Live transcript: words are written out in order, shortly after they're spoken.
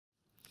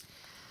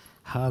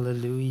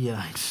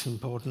Hallelujah. It's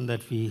important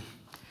that we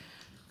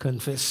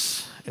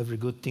confess every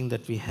good thing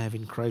that we have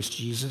in Christ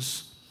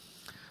Jesus.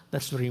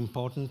 That's very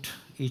important.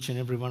 Each and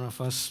every one of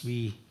us,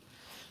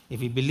 if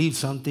we believe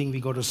something,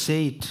 we got to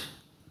say it.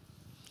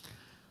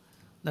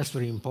 That's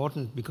very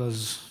important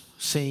because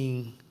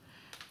saying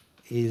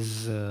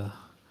is the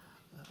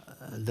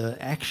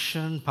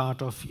action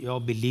part of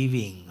your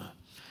believing.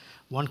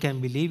 One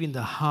can believe in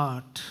the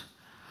heart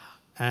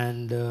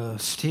and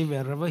stay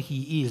wherever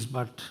he is,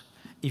 but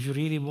if you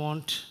really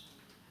want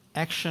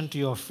action to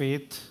your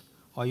faith,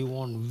 or you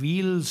want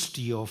wheels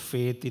to your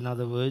faith, in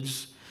other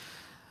words,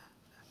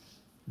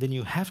 then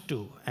you have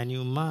to and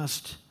you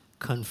must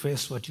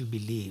confess what you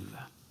believe.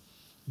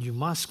 You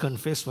must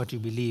confess what you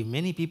believe.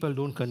 Many people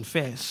don't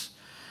confess,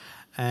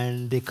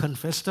 and they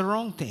confess the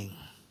wrong thing.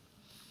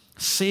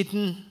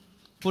 Satan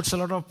puts a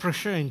lot of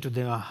pressure into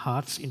their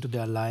hearts, into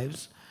their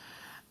lives,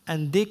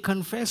 and they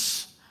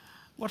confess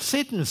what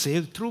Satan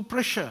says through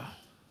pressure.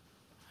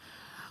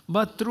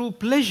 But through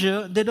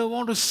pleasure, they don't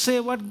want to say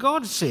what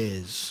God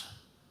says.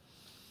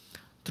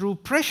 Through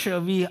pressure,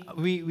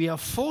 we are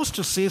forced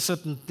to say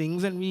certain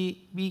things, and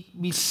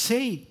we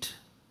say it.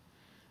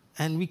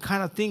 And we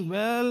kind of think,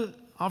 well,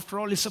 after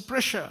all, it's a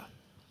pressure.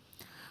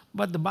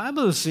 But the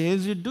Bible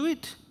says you do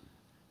it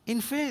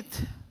in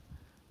faith.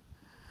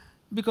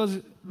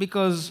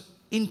 Because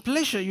in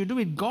pleasure, you do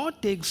it. God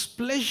takes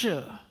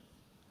pleasure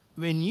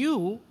when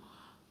you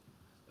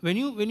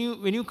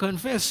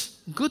confess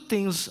good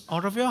things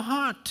out of your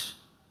heart.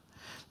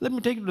 Let me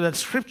take you to that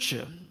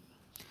scripture.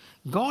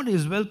 God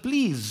is well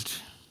pleased.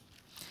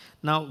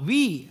 Now,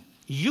 we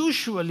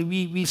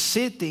usually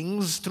say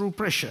things through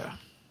pressure.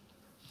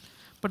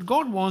 But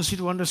God wants you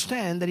to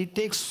understand that it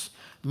takes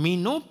me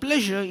no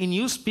pleasure in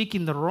you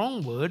speaking the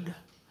wrong word.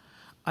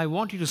 I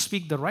want you to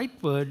speak the right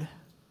word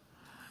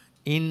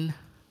in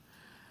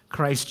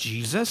Christ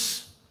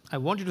Jesus. I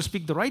want you to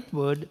speak the right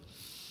word,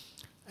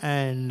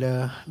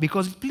 and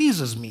because it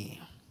pleases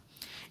me.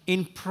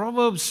 In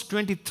Proverbs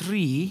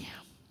 23,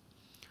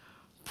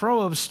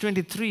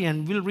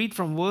 and we'll read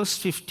from verse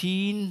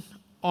 15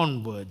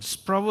 onwards.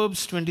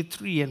 Proverbs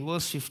 23 and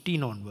verse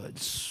 15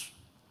 onwards.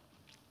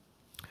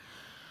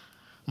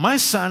 My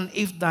son,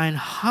 if thine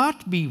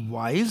heart be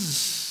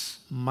wise,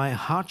 my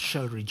heart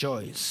shall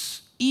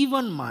rejoice,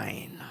 even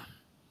mine.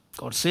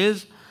 God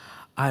says,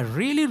 I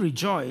really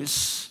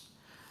rejoice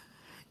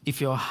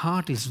if your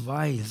heart is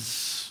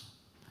wise.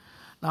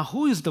 Now,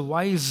 who is the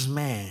wise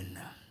man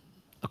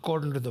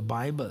according to the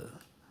Bible?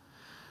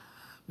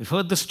 We've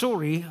heard the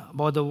story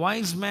about the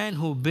wise man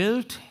who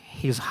built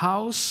his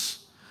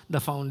house, the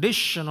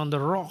foundation on the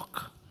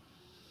rock.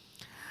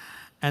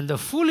 And the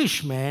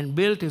foolish man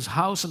built his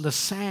house on the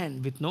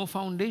sand with no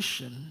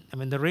foundation. And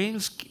when the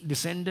rains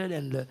descended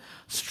and the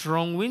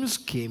strong winds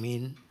came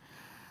in,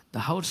 the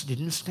house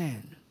didn't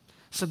stand.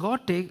 So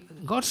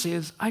God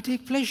says, I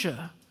take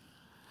pleasure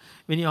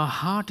when your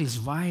heart is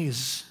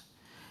wise,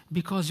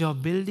 because you're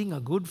building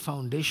a good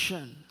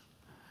foundation.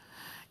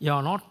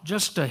 You're not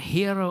just a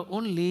hearer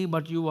only,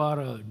 but you are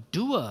a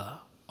doer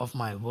of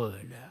my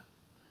word.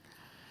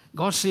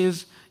 God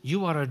says,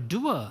 you are a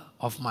doer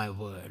of my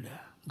word.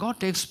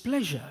 God takes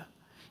pleasure.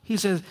 He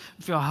says,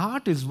 if your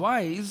heart is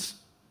wise,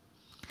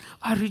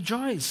 I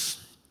rejoice.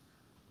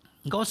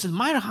 God says,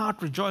 my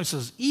heart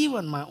rejoices,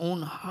 even my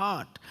own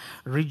heart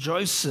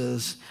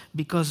rejoices,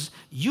 because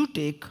you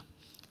take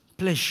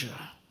pleasure.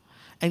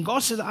 And God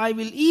says, I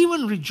will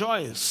even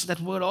rejoice.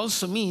 That word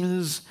also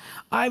means,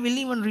 I will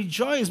even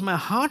rejoice. My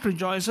heart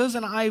rejoices,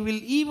 and I will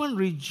even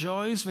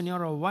rejoice when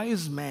you're a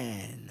wise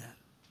man.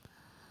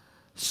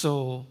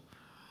 So,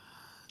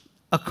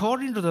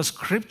 according to the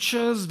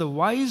scriptures, the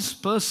wise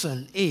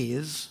person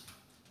is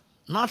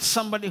not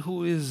somebody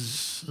who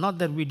is, not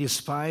that we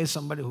despise,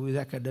 somebody who is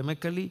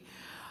academically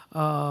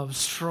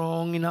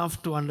strong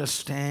enough to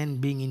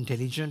understand being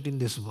intelligent in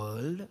this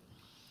world.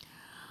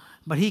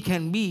 But he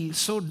can be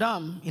so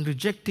dumb in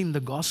rejecting the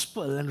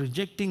gospel and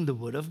rejecting the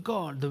word of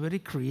God, the very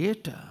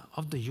creator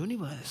of the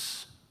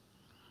universe.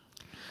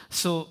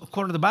 So,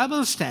 according to the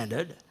Bible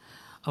standard,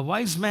 a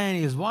wise man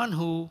is one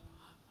who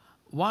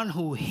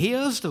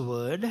hears the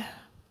word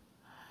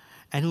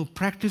and who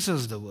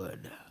practices the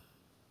word.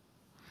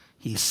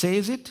 He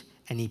says it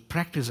and he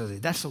practices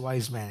it. That's a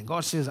wise man.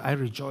 God says, I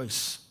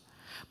rejoice.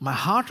 My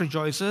heart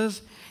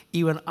rejoices,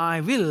 even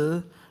I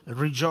will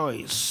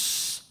rejoice.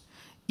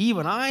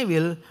 Even I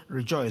will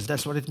rejoice.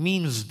 That's what it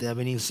means there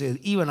when he says,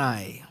 even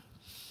I.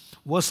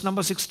 Verse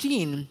number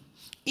 16,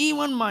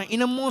 even my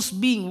innermost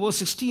being, verse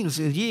 16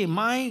 says, yea,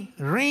 my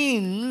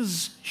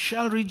reins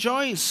shall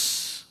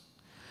rejoice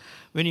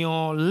when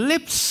your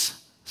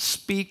lips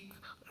speak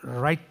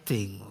right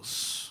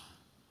things.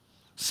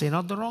 Say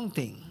not the wrong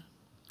thing.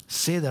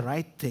 Say the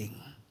right thing.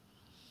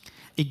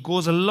 It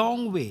goes a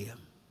long way.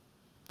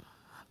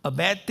 A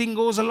bad thing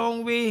goes a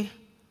long way.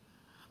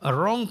 A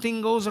wrong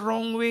thing goes a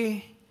wrong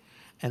way.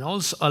 And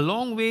also a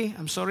long way,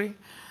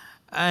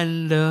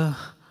 and a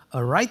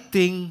right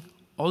thing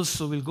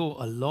also will go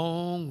a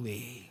long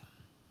way.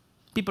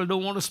 People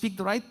don't want to speak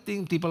the right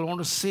thing. People want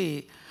to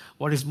say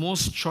what is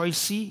most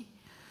choicy,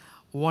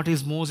 what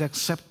is most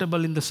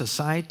acceptable in the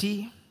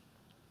society.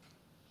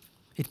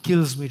 It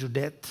kills me to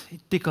death.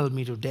 It tickles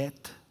me to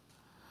death.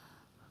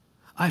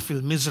 I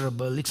feel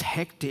miserable. It's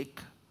hectic.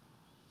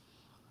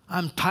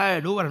 I'm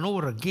tired over and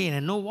over again.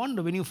 And no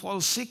wonder when you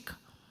fall sick,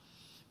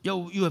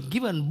 you have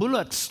given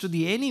bullets to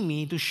the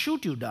enemy to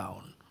shoot you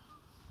down.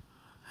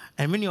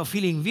 And when you're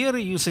feeling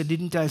weary, you say,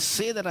 didn't I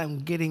say that I'm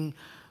getting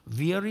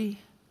weary?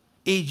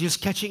 Age is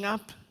catching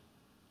up.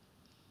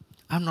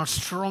 I'm not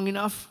strong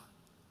enough.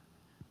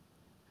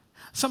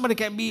 Somebody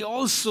can be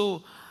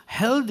also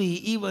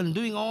healthy, even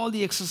doing all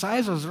the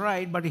exercises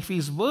right, but if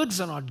his words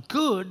are not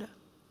good,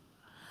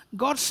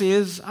 God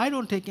says, I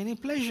don't take any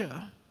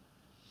pleasure.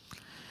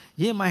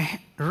 Yea, my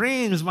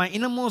reins, my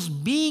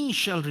innermost being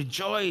shall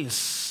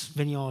rejoice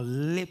when your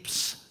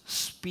lips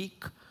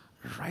speak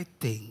right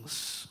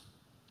things.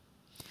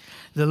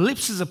 The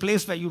lips is a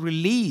place where you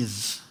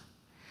release.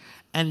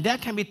 And there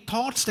can be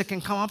thoughts that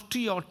can come up to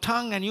your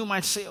tongue and you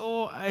might say,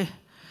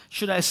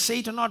 should I say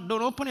it or not?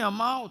 Don't open your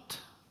mouth.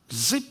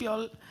 Zip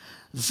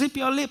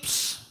your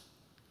lips.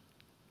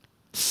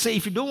 Say,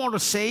 if you don't want to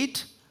say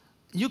it,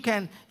 you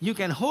can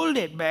hold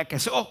it back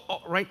and say,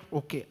 right,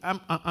 okay,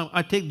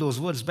 I take those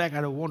words back.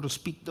 I don't want to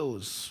speak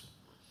those.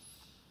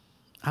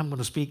 I'm going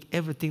to speak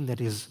everything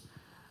that is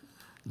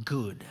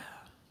good.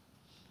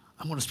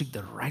 I'm going to speak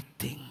the right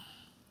thing.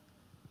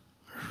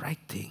 Right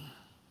thing.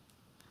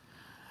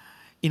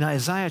 In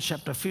Isaiah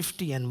chapter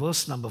 50 and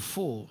verse number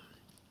 4,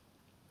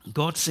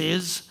 God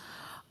says,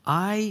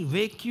 I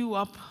wake you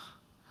up.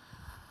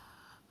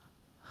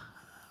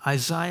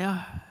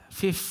 Isaiah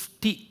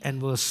 50 and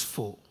verse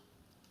 4.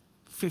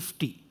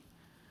 50.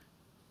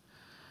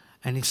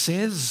 And it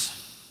says,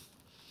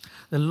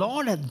 the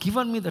Lord hath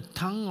given me the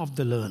tongue of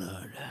the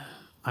learned.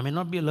 I may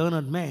not be a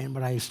learned man,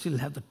 but I still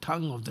have the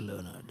tongue of the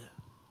learned.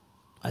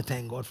 I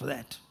thank God for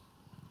that.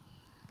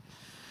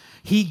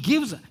 He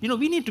gives,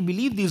 we need to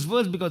believe these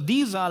words because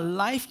these are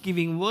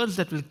life-giving words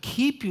that will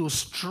keep you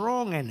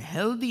strong and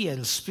healthy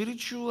and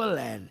spiritual,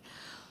 and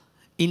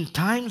in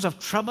times of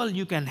trouble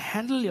you can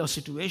handle your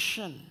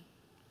situation.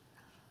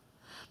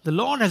 The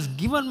Lord has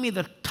given me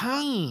the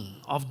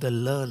tongue of the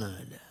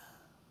learned.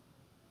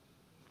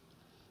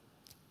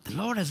 The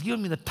Lord has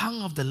given me the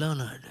tongue of the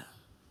learned.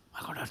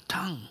 I got a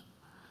tongue,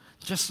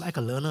 just like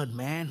a learned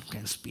man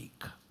can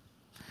speak.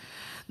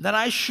 That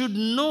I should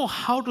know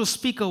how to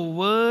speak a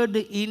word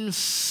in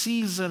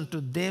season to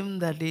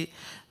to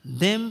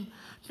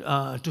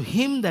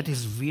him that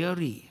is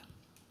weary.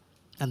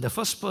 And the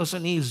first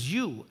person is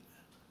you,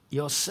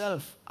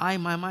 yourself, I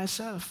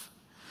myself.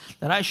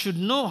 That I should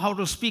know how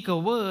to speak a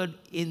word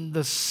in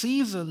the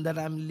season that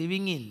I'm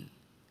living in.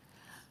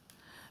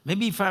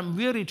 Maybe if I'm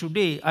weary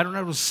today, I don't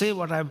have to say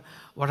what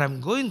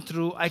I'm going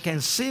through. I can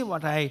say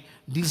what I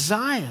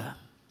desire.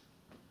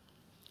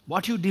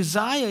 What you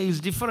desire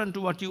is different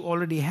to what you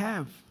already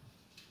have.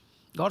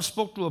 God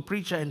spoke to a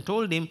preacher and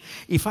told him,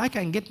 if I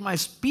can get my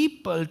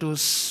people to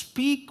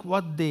speak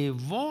what they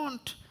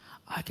want,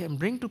 I can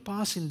bring to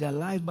pass in their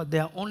life, but they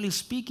are only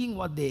speaking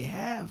what they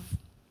have.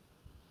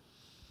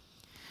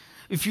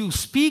 If you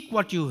speak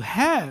what you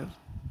have,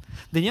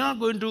 then you're not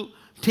going to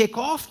take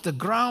off the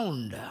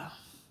ground.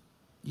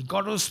 You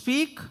got to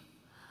speak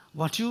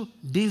what you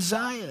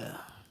desire.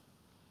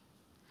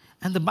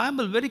 And the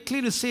Bible very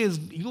clearly says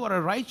you are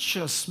a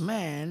righteous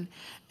man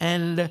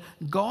and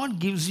God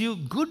gives you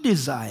good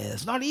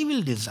desires, not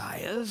evil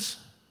desires.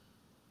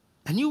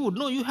 And you would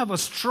know you have a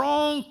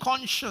strong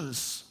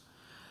conscience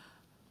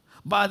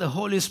by the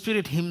Holy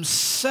Spirit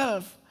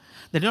himself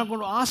that you're not going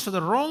to ask for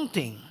the wrong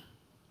thing.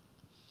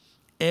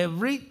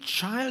 Every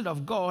child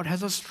of God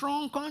has a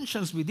strong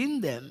conscience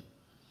within them.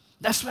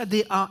 That's why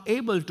they are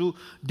able to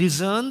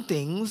discern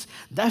things.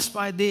 That's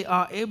why they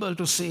are able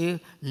to say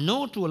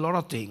no to a lot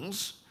of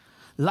things.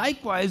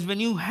 Likewise, when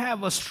you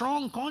have a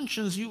strong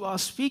conscience, you are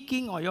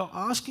speaking or you're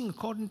asking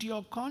according to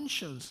your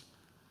conscience.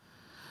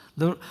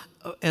 The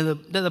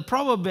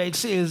proverb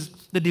says,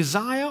 the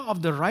desire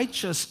of the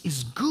righteous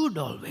is good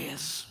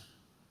always.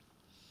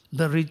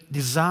 The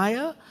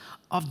desire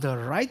of the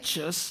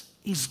righteous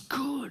is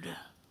good.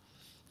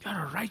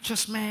 You're a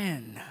righteous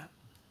man.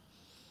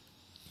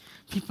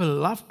 People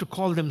love to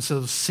call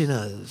themselves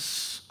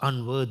sinners,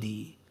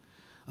 unworthy,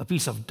 a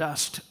piece of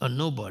dust, a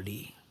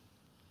nobody.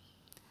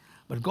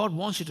 But God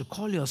wants you to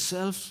call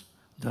yourself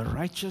the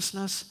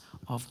righteousness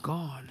of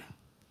God.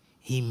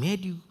 He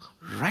made you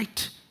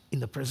right in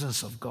the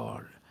presence of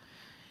God.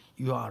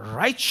 You are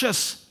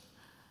righteous.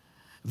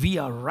 We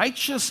are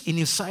righteous in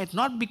His sight,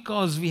 not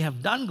because we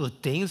have done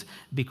good things,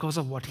 because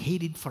of what He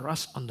did for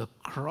us on the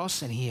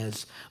cross. And He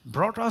has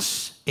brought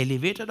us,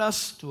 elevated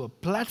us to a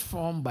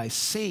platform by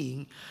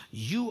saying,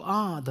 you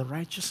are the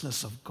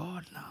righteousness of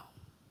God now.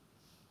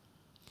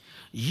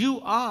 You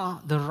are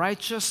the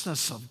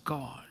righteousness of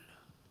God.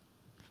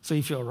 So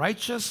if you're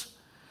righteous,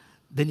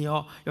 then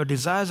your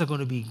desires are going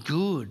to be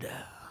good.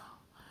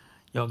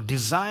 Your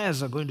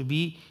desires are going to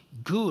be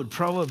good.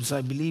 Proverbs,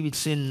 I believe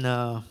it's in,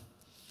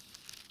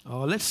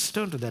 let's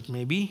turn to that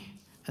maybe,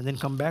 and then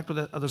come back to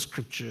that other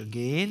scripture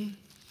again.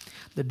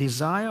 The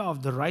desire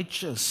of the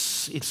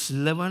righteous, it's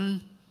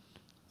 11,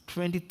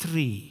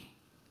 23,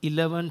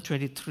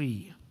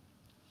 11:23.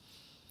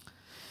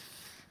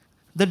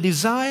 The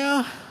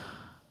desire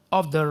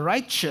of the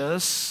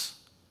righteous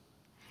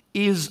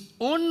is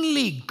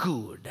only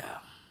good.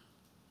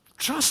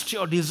 Trust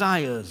your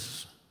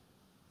desires.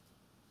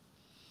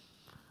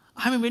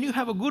 I mean, when you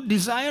have a good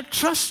desire,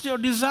 trust your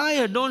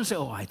desire. Don't say,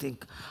 I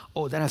think,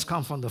 that has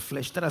come from the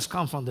flesh, that has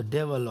come from the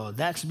devil, or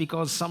that's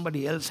because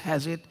somebody else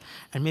has it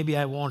and maybe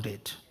I want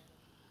it.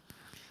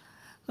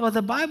 But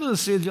the Bible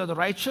says you're the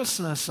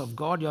righteousness of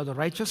God, you're the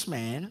righteous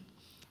man,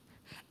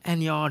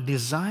 and your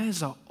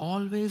desires are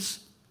always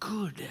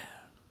good.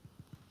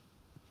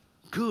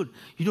 Good.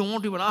 You don't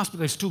want to even ask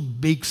because it's too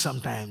big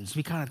sometimes.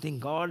 We kind of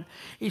think, God,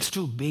 it's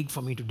too big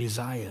for me to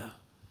desire.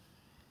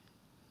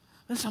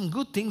 There's some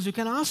good things you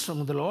can ask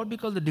from the Lord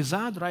because the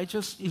desire of the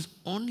righteous is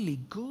only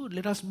good.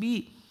 Let us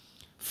be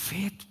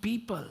faith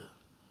people,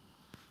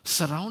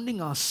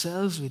 surrounding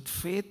ourselves with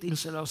faith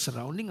instead of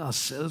surrounding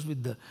ourselves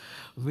with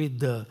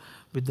the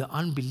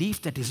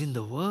unbelief that is in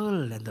the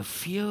world and the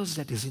fears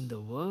that is in the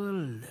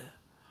world.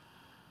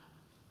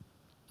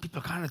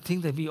 People kind of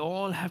think that we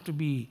all have to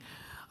be,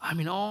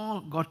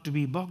 all got to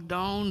be bogged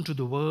down to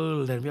the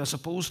world and we are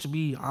supposed to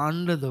be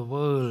under the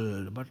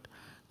world. But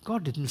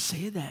God didn't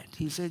say that.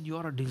 He said,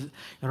 you're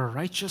a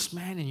righteous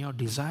man and your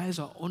desires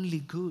are only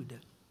good.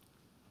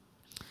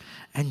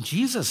 And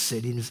Jesus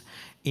said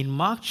in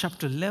Mark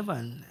chapter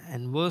 11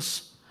 and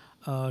verse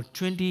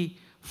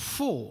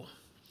 24,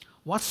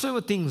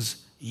 whatsoever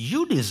things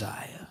you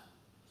desire,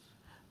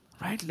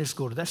 right? Let's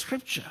go to that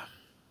scripture.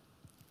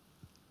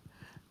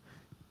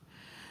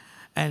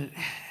 And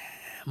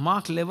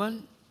Mark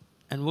 11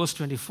 and verse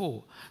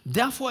 24,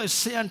 therefore I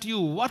say unto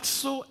you, what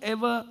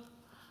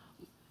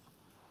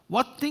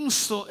things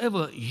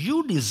soever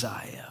you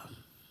desire,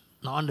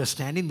 now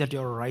understanding that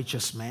you're a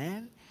righteous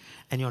man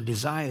and your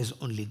desire is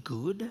only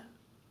good,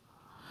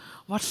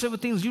 whatsoever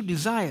things you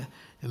desire.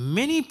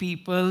 Many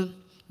people,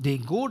 they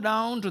go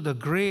down to the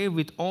grave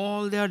with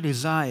all their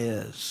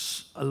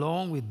desires,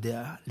 along with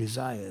their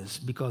desires,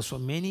 because for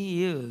many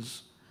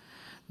years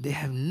they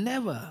have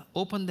never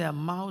opened their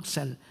mouths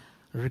and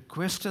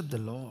requested the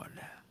Lord.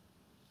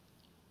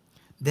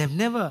 They have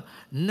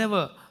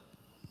never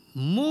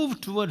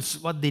move towards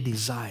what they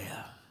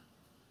desire.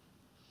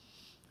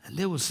 And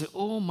they will say,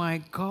 oh my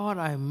God,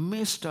 I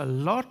missed a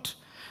lot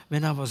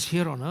when I was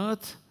here on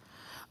earth.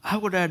 I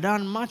would have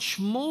done much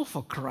more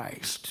for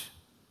Christ.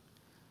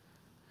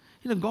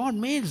 God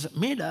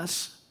made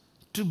us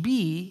to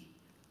be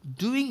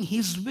doing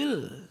His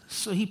will.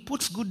 So He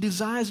puts good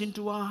desires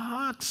into our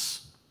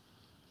hearts.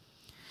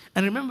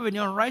 And remember, when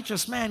you're a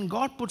righteous man,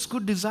 God puts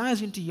good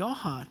desires into your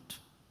heart.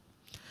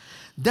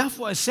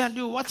 Therefore, I say unto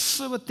you,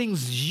 whatsoever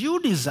things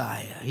you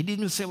desire. He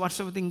didn't say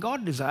whatsoever thing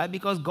God desires,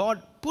 because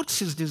God puts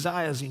His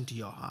desires into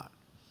your heart.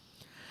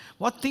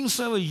 What things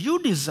soever you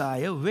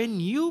desire,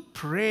 when you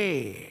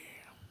pray,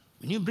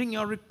 when you bring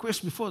your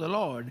request before the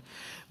Lord,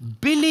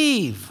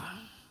 believe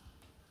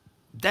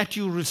that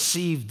you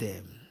receive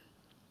them.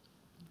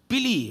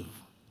 Believe.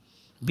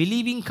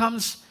 Believing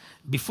comes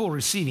before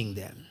receiving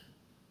them.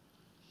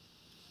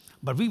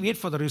 But we wait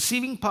for the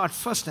receiving part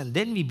first and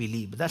then we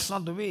believe. But that's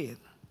not the way.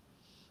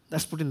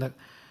 That's putting the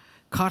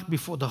cart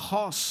before the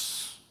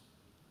horse.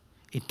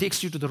 It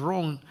takes you to the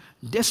wrong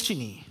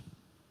destiny.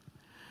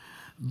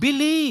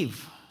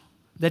 Believe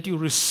that you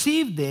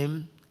receive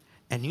them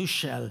and you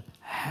shall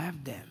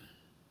have them.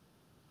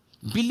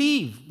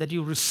 Believe that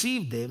you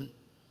receive them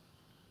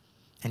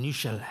and you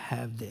shall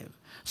have them.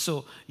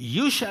 So,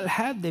 you shall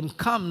have them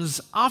comes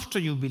after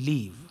you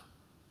believe.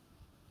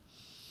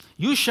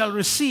 You shall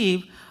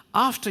receive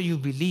after you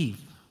believe.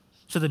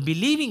 So, the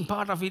believing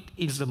part of it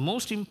is the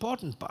most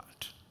important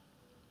part.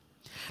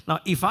 Now,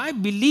 if I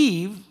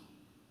believe,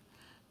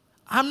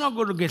 I'm not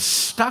going to get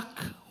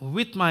stuck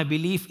with my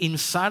belief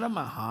inside of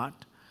my heart.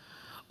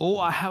 Oh,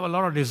 I have a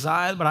lot of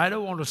desire, but I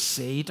don't want to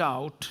say it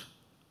out.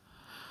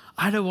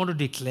 I don't want to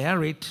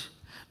declare it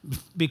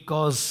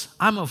because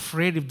I'm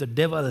afraid if the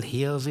devil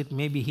hears it,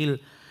 maybe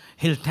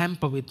he'll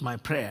tamper with my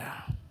prayer.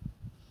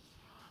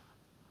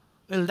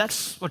 Well,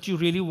 that's what you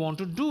really want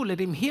to do. Let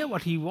him hear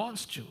what he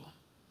wants to.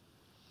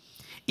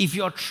 If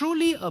you're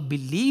truly a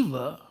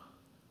believer,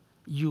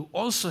 you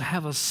also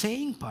have a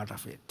saying part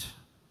of it.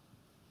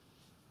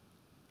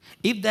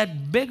 If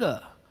that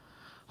beggar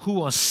who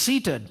was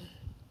seated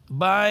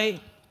by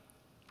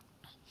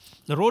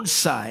the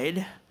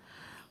roadside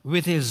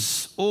with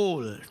his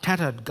old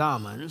tattered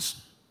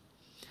garments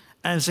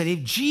and said,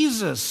 if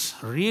Jesus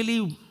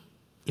really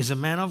is a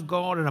man of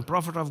God and a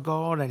prophet of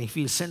God, and if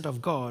he is sent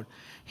of God,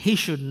 he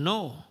should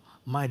know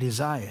my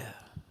desire.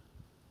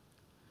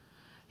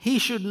 He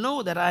should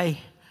know that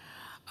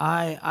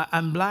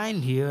I'm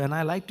blind here and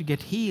I like to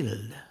get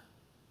healed.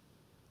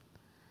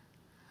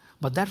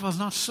 But that was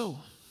not so.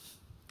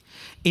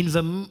 In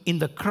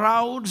the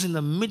crowds, in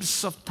the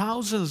midst of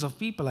thousands of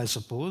people, I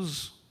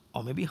suppose,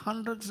 or maybe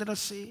hundreds, let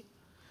us say,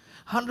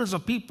 hundreds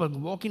of people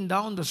walking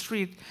down the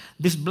street,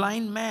 this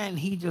blind man,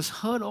 he just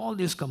heard all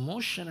this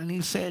commotion and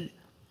he said,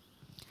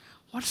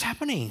 what's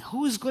happening?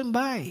 Who is going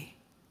by?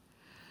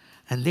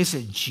 And they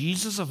said,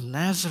 Jesus of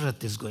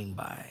Nazareth is going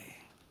by.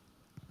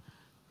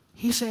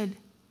 He said,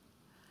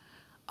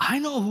 I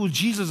know who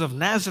Jesus of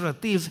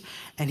Nazareth is.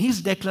 And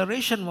his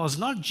declaration was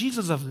not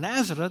Jesus of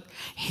Nazareth.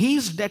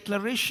 His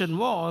declaration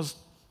was,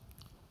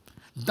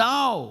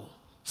 thou,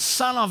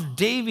 son of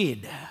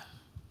David,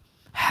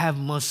 have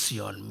mercy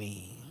on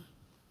me.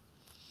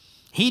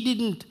 He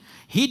didn't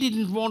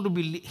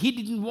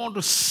want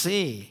to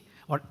say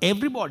what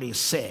everybody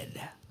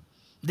said.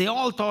 They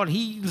all thought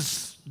he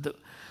is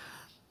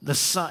the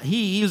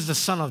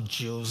son of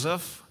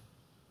Joseph.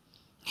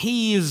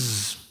 He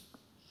is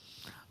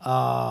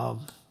a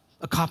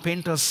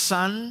carpenter's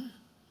son.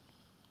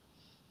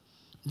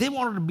 They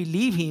wanted to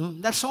believe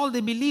him. That's all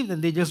they believed.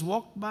 And they just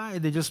walked by.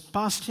 They just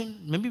passed him.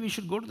 Maybe we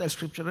should go to that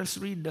scripture. Let's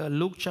read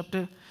Luke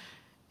chapter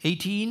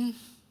 18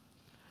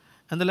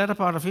 and the latter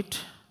part of it.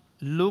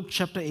 Luke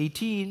chapter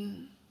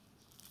 18.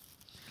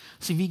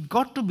 See, we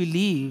got to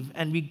believe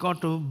and we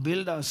got to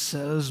build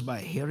ourselves by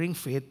hearing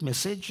faith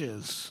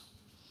messages.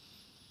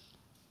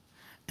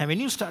 And when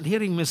you start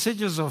hearing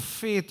messages of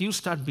faith, you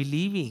start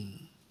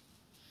believing.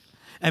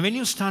 And when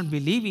you start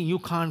believing, you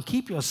can't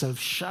keep yourself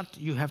shut.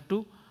 You have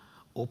to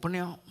open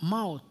your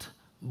mouth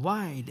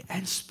wide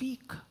and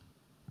speak.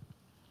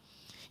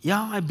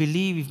 Yeah, I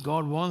believe if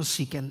God wants,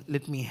 He can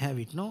let me have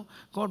it. No,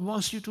 God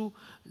wants you to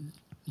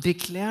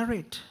declare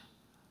it.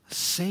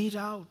 Say it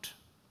out.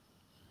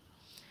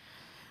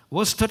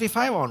 Verse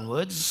 35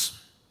 onwards,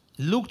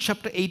 Luke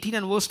chapter 18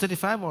 and verse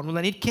 35 onwards,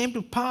 and it came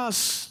to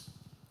pass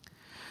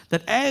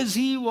that as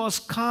he was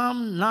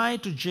come nigh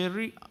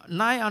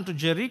unto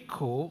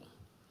Jericho,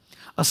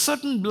 a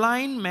certain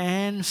blind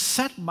man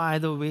sat by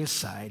the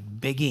wayside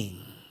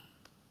begging.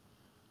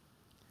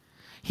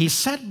 He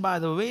sat by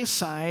the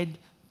wayside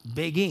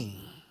begging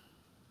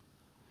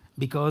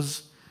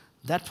because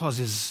that was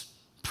his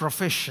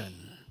profession.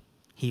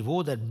 He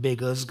wore that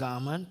beggar's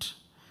garment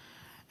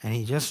and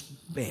he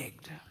just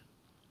begged.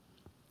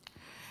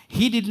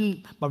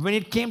 But when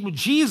it came to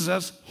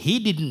Jesus, he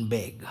didn't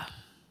beg.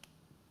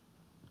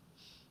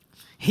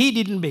 He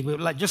didn't beg.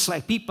 Just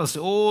like people say,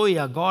 oh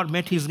yeah, God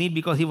met his need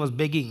because he was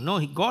begging.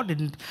 No, God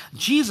didn't.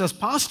 Jesus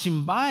passed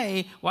him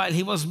by while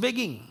he was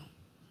begging.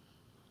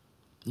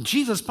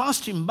 Jesus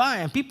passed him by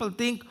and people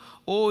think,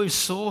 oh, it's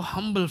so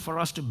humble for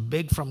us to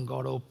beg from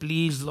God. Oh,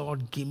 please,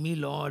 Lord, give me,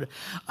 Lord.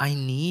 I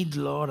need,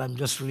 Lord. I'm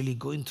just really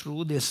going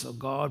through this. Oh,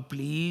 God,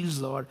 please,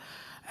 Lord.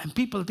 And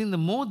people think the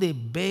more they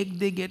beg,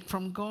 they get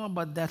from God.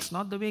 But that's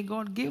not the way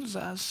God gives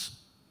us.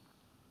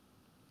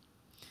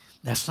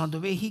 That's not the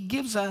way He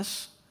gives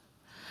us.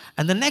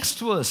 And the next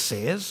verse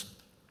says,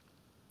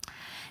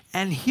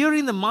 and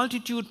hearing the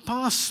multitude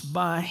pass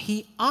by,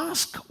 he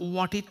asked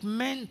what it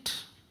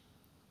meant.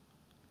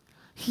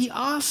 He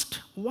asked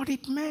what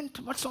it meant.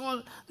 What's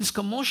all this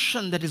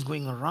commotion that is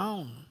going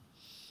around?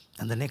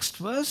 And the next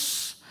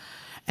verse,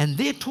 and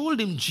they told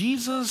him,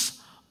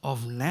 Jesus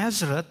of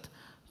Nazareth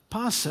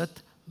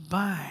passeth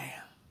by.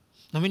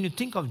 Now when you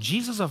think of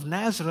Jesus of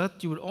Nazareth,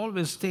 you would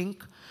always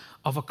think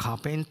of a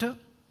carpenter.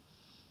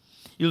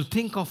 You'll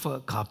think of a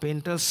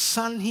carpenter's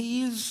son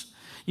he is.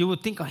 You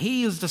would think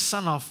he is the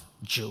son of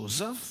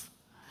Joseph.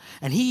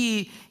 And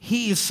he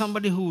is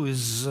somebody who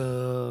is,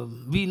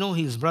 we know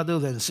his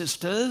brothers and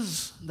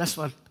sisters. That's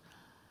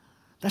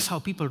how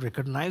people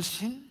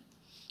recognized him.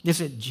 They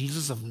said,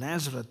 Jesus of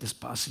Nazareth is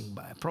passing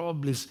by.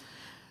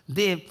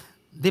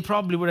 They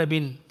probably would have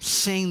been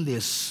saying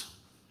this.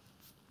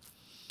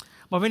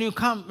 But when you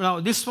come,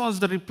 now this was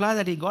the reply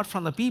that he got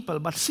from the people.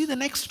 But see the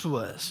next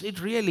verse.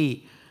 It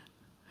really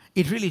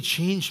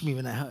changed me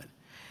when I heard.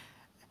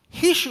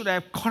 He should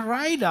have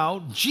cried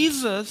out,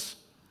 Jesus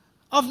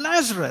of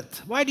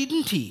Nazareth. Why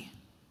didn't he?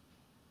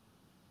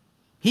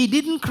 He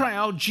didn't cry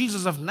out,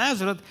 Jesus of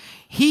Nazareth.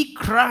 He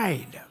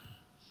cried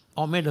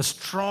or made a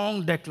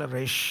strong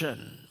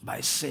declaration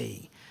by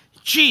saying,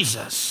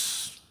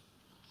 Jesus,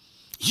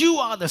 you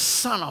are the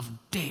son of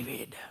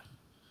David.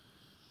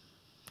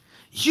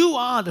 You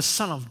are the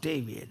son of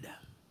David.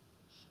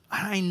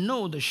 And I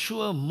know the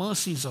sure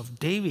mercies of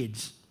David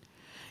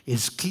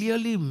is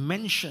clearly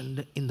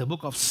mentioned in the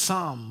book of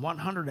Psalm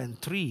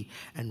 103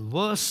 and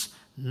verse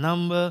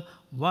number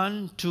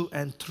 1, 2,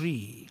 and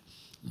 3.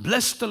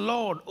 Bless the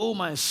Lord, O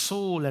my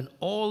soul, and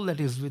all that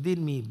is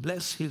within me.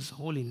 Bless his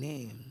holy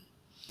name.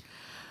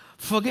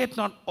 Forget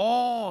not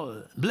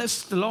all.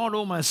 Bless the Lord,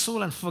 O my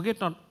soul, and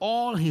forget not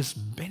all his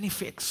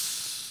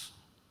benefits.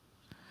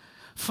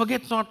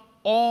 Forget not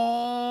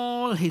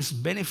all his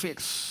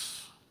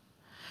benefits.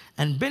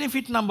 And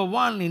benefit number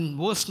 1 in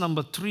verse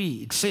number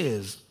 3, it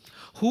says,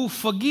 who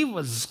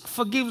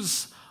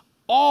forgives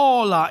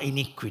all our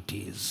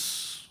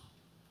iniquities.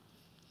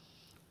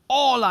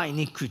 All our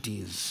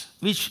iniquities,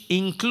 which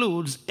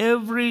includes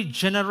every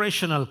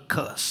generational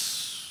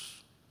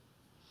curse.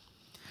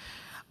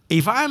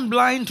 If I'm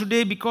blind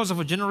today because of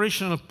a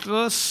generational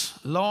curse,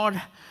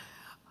 Lord,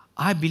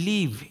 I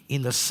believe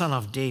in the Son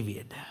of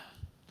David,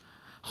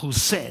 who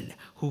said,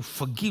 who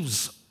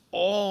forgives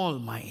all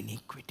my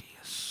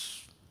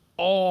iniquities.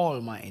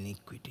 All my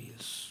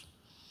iniquities.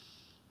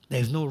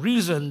 There's no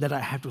reason that I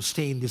have to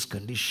stay in this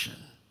condition.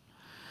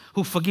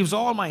 who forgives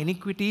all my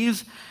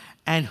iniquities,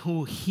 and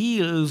who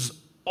heals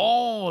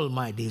all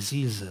my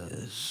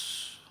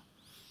diseases.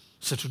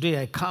 So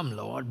today I come,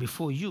 Lord,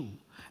 before you,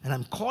 and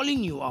I'm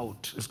calling you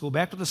out. Let's go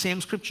back to the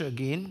same scripture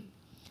again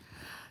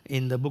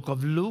in the book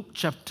of Luke,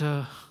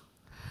 chapter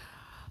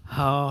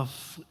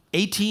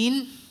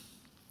 18.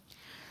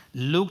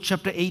 Luke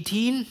chapter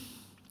 18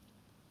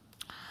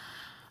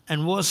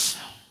 and verse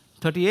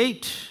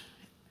 38.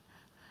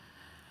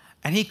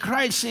 And he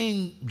cried,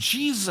 saying,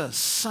 Jesus,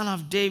 Son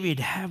of David,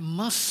 have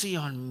mercy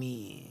on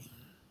me.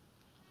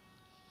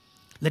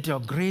 Let your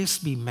grace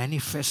be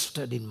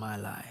manifested in my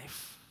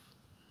life.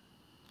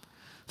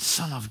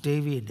 Son of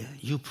David,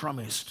 you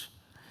promised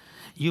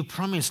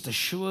the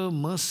sure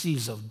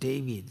mercies of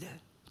David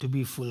to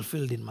be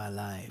fulfilled in my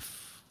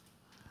life.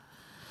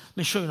 Let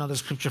me show you another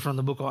scripture from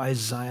the book of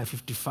Isaiah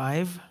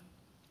 55.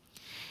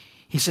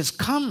 He says,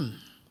 come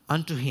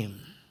unto him,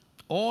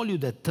 all you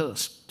that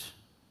thirst.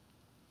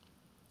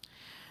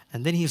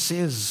 And then he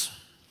says,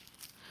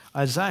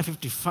 Isaiah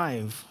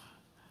 55,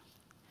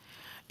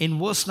 in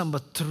verse number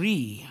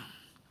 3,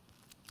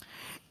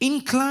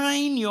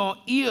 incline your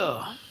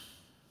ear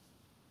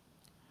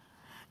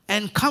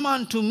and come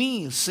unto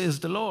me, says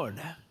the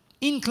Lord.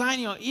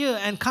 Incline your ear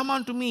and come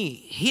unto me,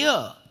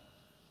 hear,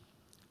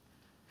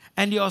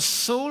 and your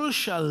soul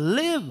shall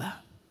live.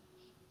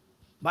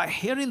 By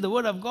hearing the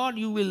word of God,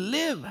 you will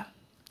live.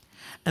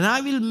 And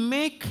I will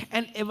make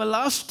an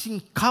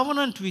everlasting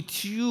covenant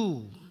with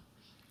you,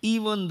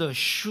 even the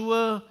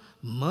sure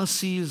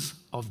mercies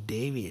of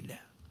David.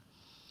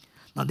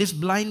 Now this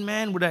blind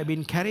man would have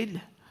been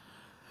carried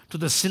to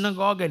the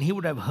synagogue, and he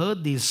would have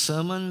heard these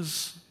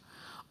sermons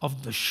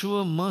of the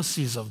sure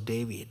mercies of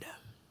David.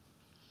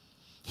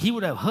 He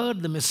would have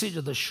heard the message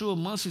of the sure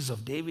mercies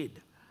of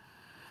David.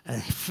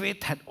 And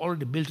faith had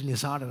already built in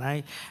his heart,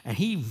 and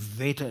he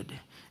waited,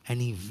 and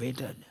he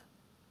waited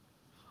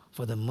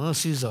for the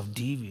mercies of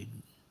David.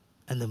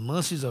 And the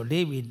mercies of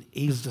David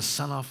is the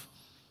Son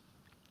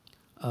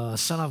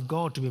of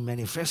God to be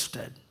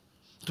manifested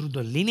through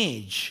the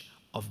lineage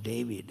of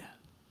David.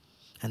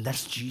 And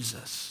that's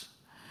Jesus.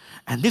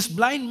 And this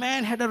blind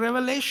man had a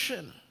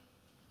revelation,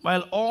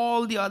 while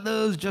all the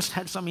others just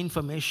had some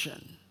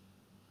information.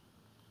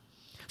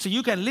 So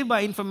you can live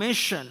by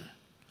information,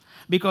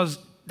 because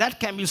that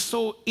can be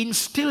so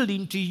instilled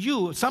into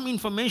you. Some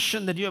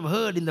information that you have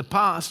heard in the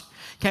past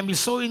can be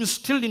so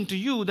instilled into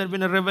you that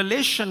when a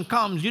revelation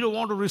comes, you don't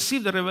want to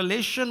receive the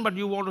revelation, but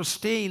you want to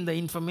stay in the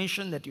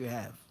information that you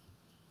have.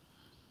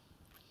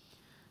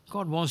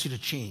 God wants you to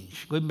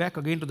change. Going back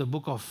again to the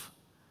book of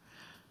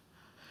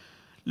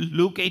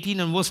Luke 18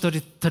 and verse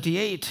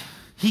 38,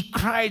 he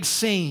cried,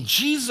 saying,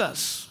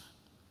 Jesus.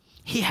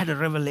 He had a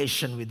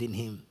revelation within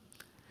him.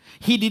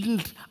 He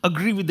didn't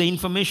agree with the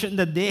information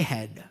that they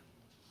had.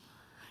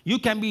 You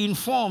can be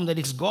informed that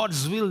it's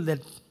God's will that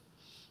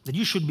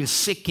you should be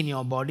sick in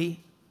your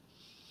body.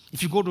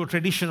 If you go to a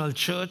traditional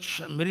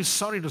church, I'm very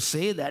sorry to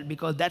say that,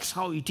 because that's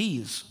how it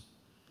is.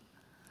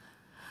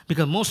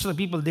 Because most of the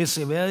people, they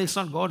say, well, it's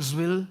not God's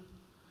will.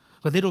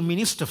 But they don't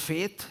minister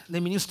faith, they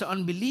minister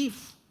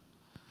unbelief.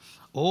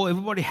 Oh,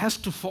 everybody has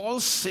to fall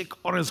sick,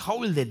 or else how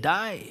will they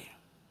die?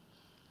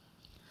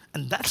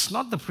 And that's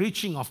not the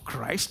preaching of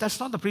Christ. That's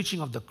not the preaching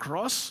of the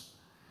cross.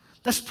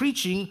 That's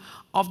preaching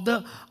of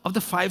the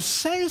five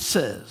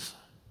senses.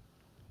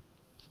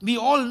 We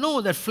all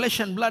know that flesh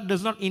and blood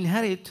does not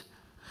inherit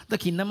the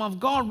kingdom of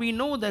God. We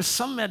know that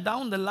somewhere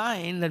down the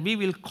line that we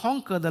will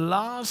conquer the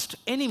last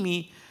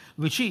enemy,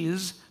 which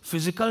is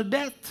physical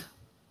death.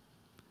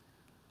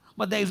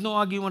 But there is no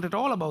argument at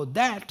all about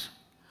that.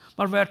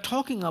 But we're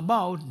talking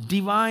about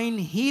divine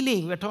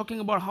healing. We're talking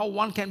about how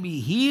one can be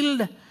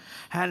healed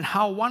and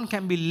how one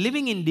can be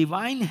living in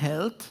divine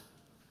health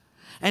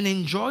and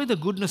enjoy the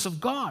goodness of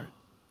God.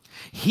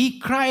 He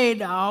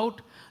cried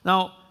out.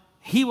 Now,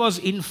 he was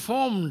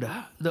informed,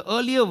 the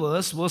earlier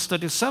verse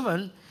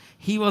 37,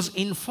 he was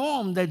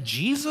informed that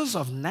Jesus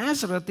of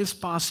Nazareth is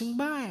passing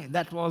by.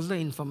 That was the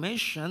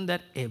information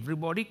that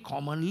everybody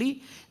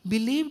commonly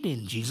believed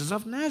in, Jesus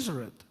of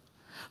Nazareth.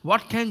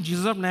 What can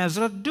Jesus of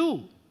Nazareth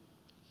do?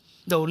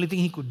 The only thing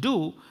he could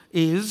do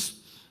is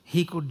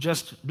he could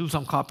just do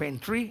some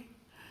carpentry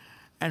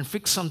and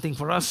fix something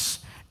for us.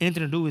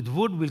 Anything to do with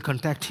wood, we'll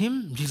contact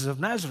him, Jesus of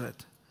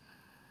Nazareth.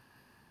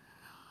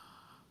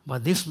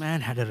 But this man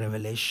had a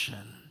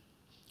revelation.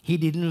 He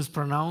didn't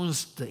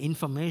pronounce the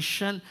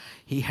information,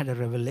 he had a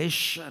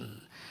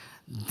revelation.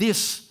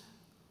 This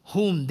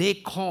whom they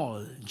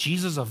call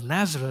Jesus of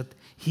Nazareth,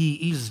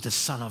 he is the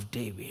Son of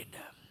David.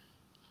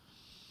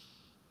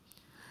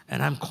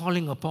 And I'm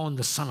calling upon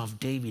the Son of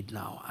David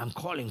now. I'm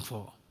calling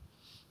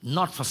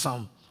not for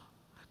some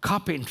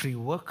carpentry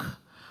work,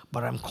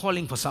 but I'm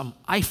calling for some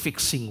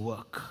eye-fixing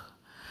work.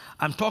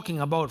 I'm talking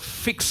about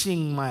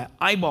fixing my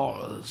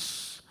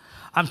eyeballs.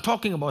 I'm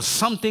talking about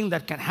something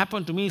that can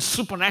happen to me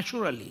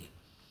supernaturally.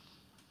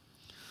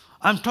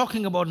 I'm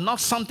talking about not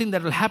something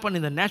that will happen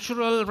in the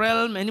natural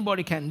realm.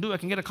 Anybody can do. I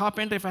can get a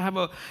carpenter if I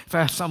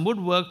have some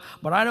woodwork,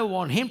 but I don't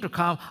want him to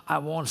come. I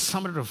want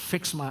somebody to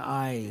fix my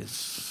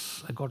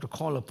eyes. I got to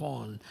call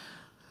upon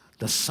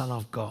the Son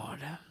of God.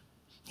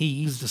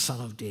 He is the Son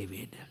of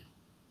David.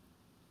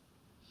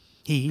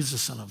 He is the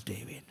Son of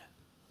David.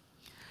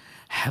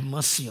 Have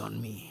mercy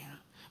on me.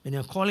 When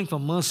you're calling for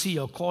mercy,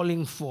 you're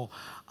calling for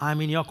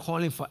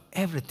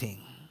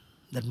everything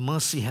that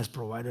mercy has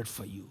provided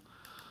for you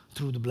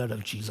through the blood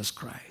of Jesus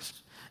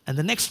Christ. And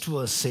the next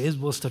verse says,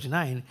 verse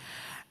 39,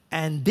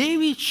 and they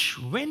which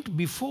went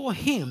before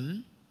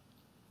him,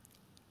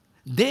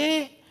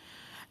 which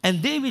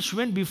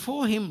went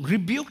before him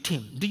rebuked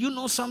him. Do you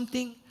know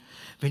something?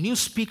 When you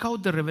speak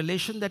out the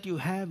revelation that you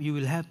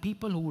will have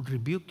people who would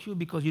rebuke you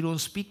because you don't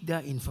speak their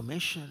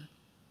information.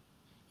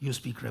 You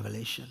speak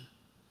revelation.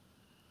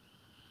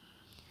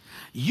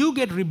 You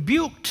get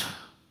rebuked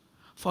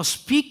for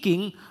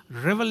speaking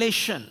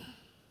revelation.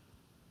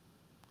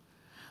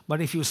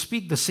 But if you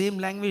speak the same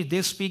language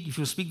they speak, if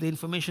you speak the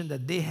information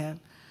that they have,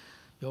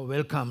 you're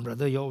welcome,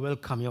 brother, you're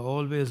welcome, you're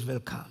always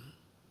welcome.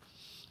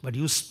 But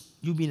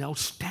you've been an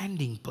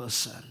outstanding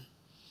person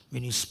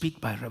when you speak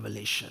by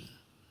revelation.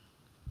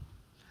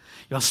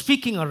 You're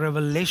speaking a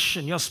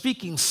revelation. You're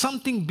speaking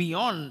something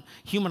beyond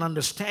human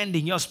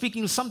understanding. You're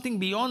speaking something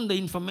beyond the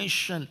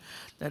information,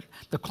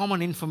 the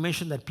common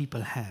information that people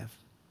have.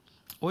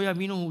 Oh yeah,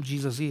 we know who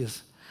Jesus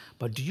is.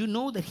 But do you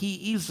know that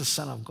he is the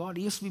Son of God?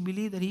 Yes, we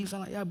believe that he is.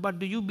 Yeah, but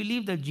do you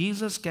believe that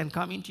Jesus can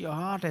come into your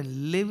heart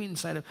and live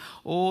inside of?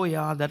 Oh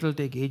yeah, that will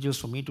take ages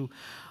for me to.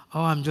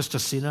 Oh, I'm just a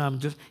sinner.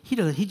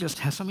 He just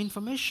has some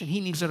information. He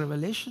needs a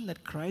revelation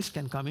that Christ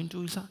can come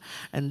into his heart.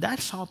 And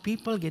that's how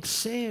people get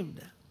saved.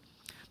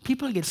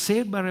 People get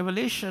saved by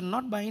revelation,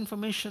 not by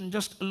information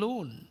just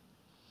alone.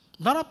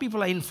 A lot of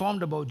people are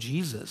informed about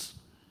Jesus.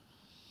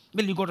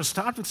 Well, you got to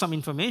start with some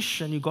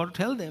information. You got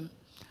to tell them.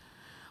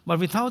 But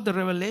without the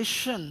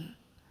revelation,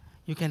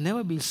 you can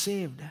never be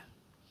saved.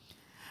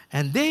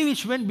 And they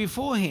which went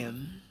before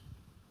him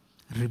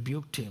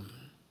rebuked him.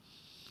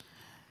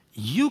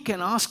 You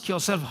can ask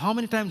yourself, how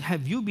many times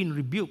have you been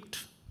rebuked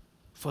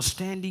for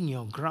standing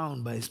your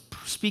ground by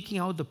speaking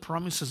out the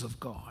promises of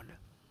God?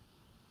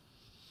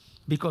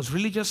 Because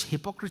religious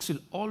hypocrites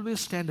will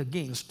always stand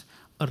against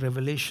a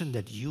revelation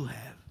that you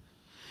have.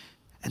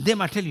 And they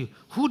might tell you,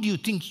 who do you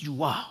think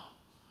you are?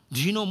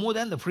 Do you know more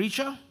than the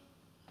preacher?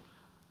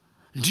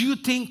 Do you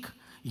think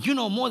you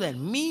know more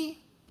than me?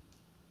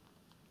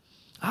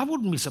 I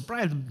wouldn't be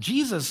surprised.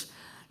 Jesus,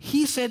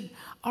 he said,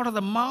 out of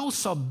the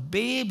mouths of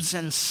babes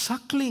and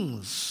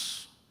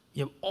sucklings,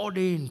 you have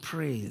ordained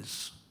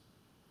praise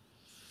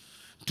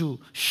to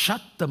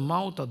shut the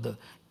mouth of the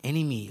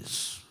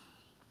enemies.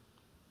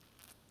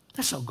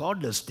 That's how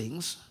God does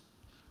things.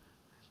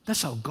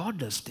 That's how God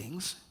does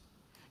things.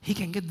 He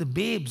can get the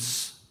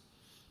babes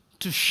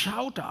to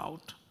shout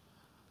out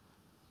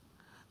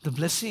the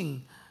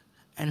blessing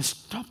and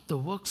stop the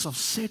works of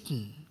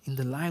Satan in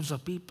the lives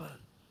of people.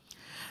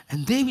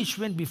 And they which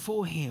went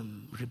before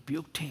him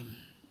rebuked him.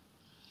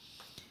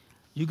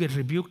 You get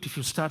rebuked if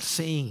you start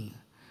saying,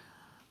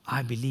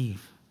 I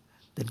believe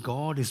that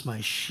God is my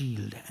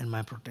shield and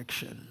my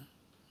protection.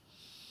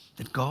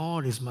 That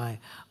God is my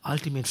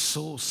ultimate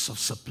source of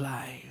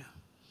supply.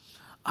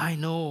 I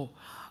know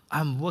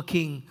I'm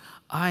working.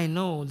 I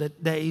know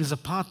that there is a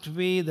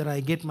pathway that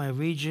I get my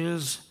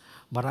wages,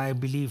 but I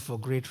believe for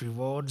great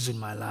rewards in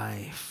my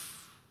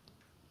life.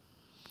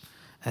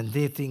 And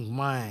they think,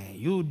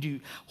 who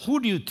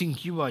do you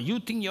think you are? You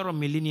think you're a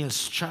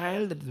millionaire's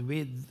child,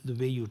 the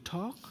way you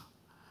talk?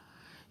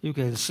 You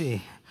can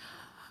say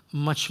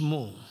much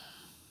more.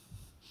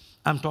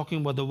 I'm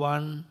talking about the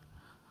one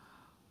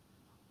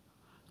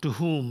to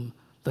whom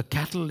the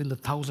cattle in the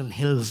 1,000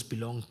 hills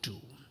belong to.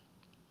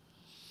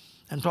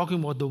 I'm talking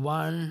about the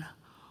one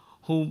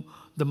whom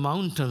the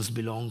mountains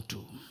belong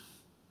to.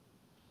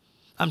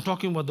 I'm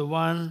talking about the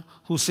one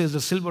who says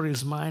the silver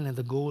is mine and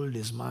the gold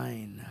is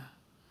mine.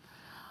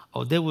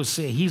 Or they will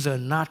say, he's a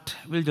nut,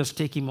 we'll just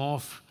take him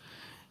off.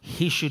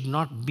 He should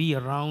not be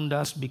around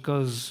us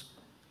because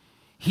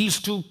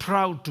he's too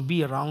proud to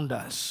be around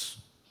us.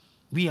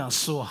 We are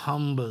so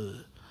humble.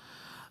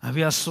 And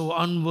we are so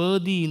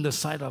unworthy in the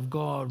sight of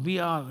God. We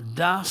are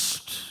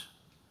dust.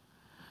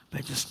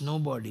 We're just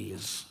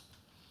nobodies.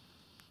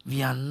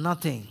 We are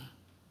nothing.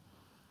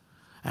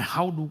 And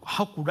how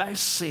could I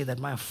say that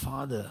my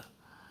Father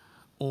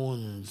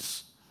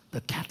owns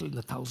the cattle in the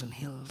 1,000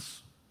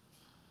 hills?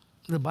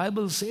 The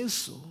Bible says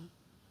so.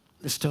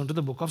 Let's turn to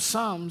the book of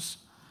Psalms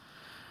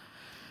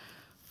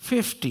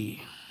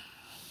 50.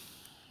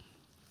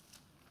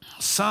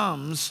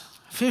 Psalms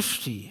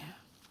 50.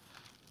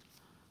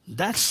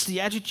 That's the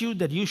attitude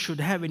that you should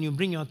have when you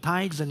bring your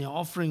tithes and your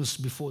offerings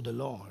before the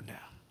Lord.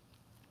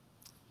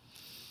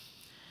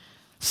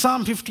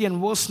 Psalm 50 and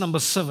verse number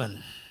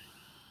 7.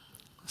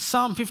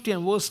 Psalm 50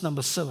 and verse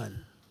number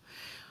 7.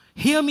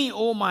 Hear me,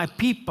 O my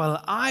people,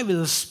 I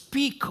will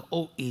speak,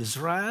 O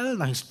Israel.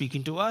 Now he's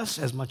speaking to us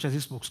as much as he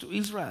spoke to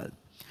Israel.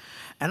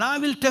 And I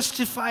will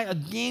testify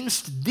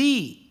against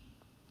thee.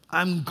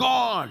 I'm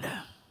God.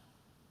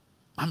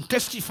 I'm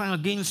testifying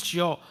against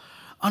your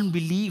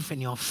unbelief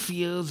and your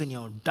fears and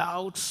your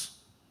doubts.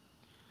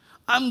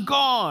 I'm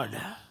God.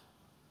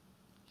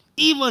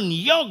 Even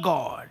your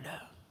God.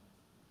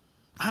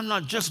 I'm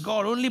not just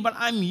God only, but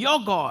I'm your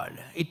God.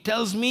 It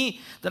tells me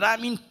that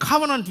I'm in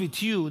covenant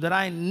with you, that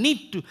I'm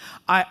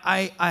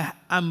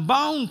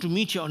bound to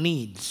meet your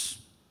needs.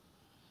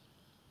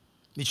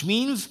 Which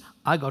means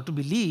I got to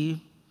believe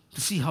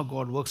to see how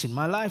God works in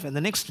my life. And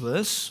the next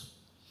verse,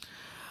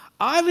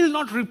 I will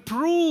not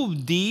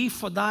reprove thee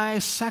for thy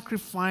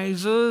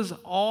sacrifices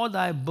or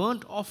thy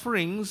burnt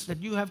offerings that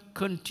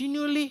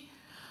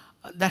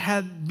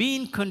have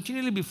been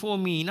continually before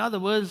me. In other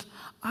words,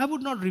 I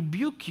would not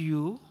rebuke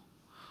you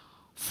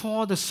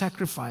for the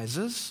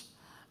sacrifices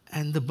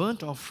and the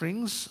burnt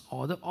offerings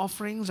or the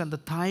offerings and the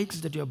tithes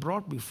that you have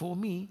brought before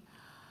me.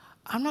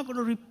 I'm not going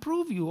to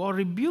reprove you or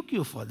rebuke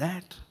you for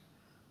that.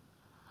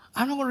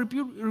 I'm not going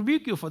to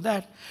rebuke you for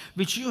that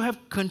which you have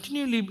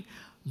continually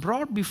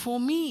brought before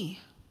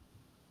me.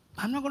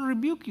 I'm not going to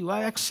rebuke you.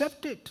 I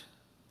accept it.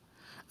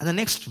 And the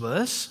next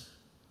verse,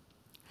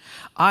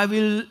 I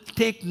will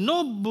take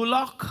no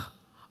bullock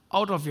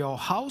out of your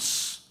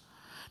house,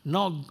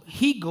 nor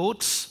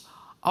he-goats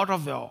out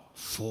of your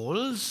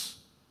folds.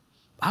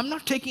 I'm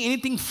not taking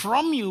anything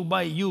from you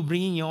by you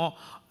bringing your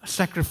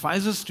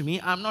sacrifices to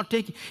me. I'm not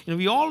taking,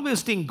 we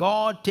always think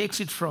God takes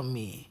it from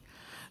me.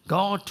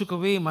 God took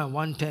away my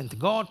 1/10.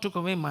 God took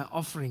away my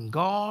offering.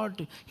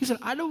 He said,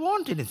 I don't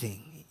want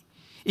anything.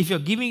 If you're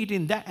giving it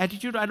in that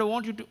attitude, I don't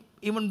want you to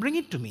even bring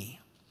it to me.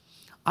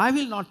 I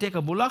will not take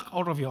a bullock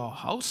out of your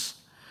house,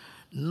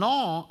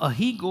 nor a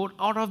he-goat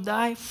out of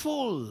thy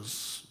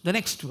folds. The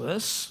next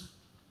verse,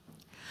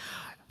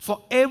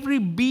 for every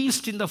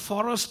beast in the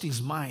forest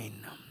is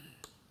mine.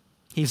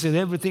 He says,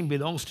 everything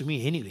belongs to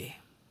me anyway.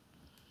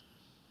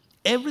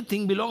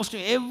 Everything belongs to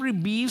me. Every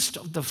beast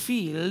of the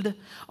field,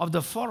 of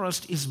the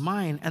forest is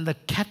mine, and the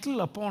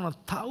cattle upon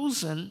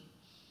 1,000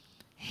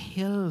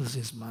 hills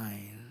is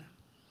mine.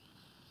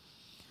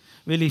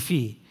 Well, if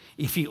he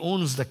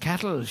owns the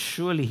cattle,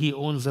 surely he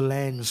owns the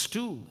lands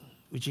too,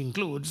 which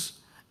includes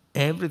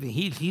everything.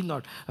 He's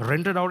not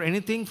rented out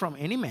anything from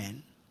any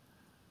man.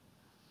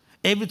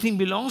 Everything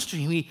belongs to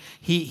him.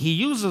 He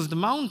uses the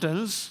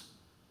mountains,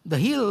 the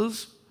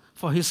hills,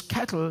 for his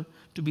cattle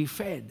to be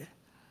fed.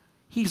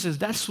 He says,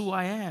 that's who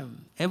I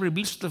am. Every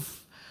beast of the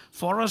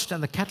forest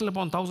and the cattle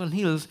upon 1,000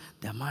 hills,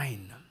 they're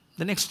mine.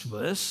 The next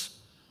verse,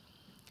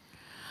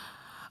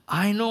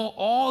 I know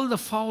all the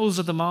fowls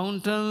of the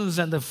mountains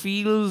and the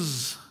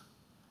fields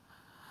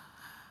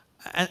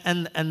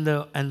and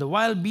the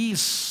wild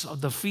beasts of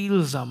the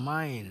fields are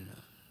mine.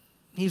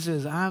 He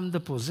says, I'm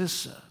the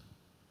possessor.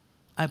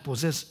 I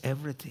possess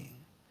everything.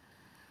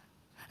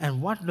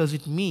 And what does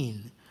it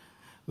mean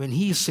when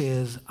he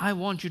says, I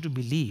want you to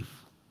believe,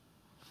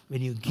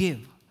 when you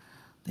give,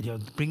 that you're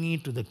bringing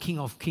it to the King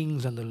of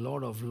Kings and the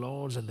Lord of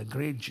Lords and the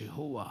great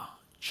Jehovah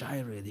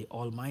Jireh, the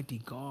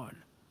Almighty God,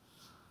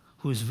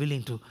 who is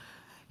willing to.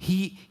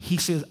 He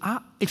says,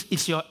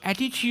 it's your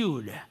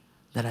attitude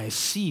that I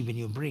see when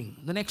you bring.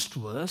 The next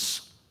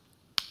verse,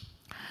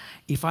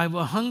 if I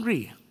were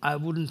hungry, I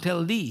wouldn't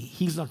tell thee.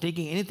 He's not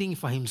taking anything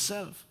for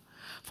himself.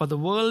 For the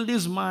world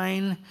is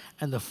mine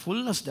and the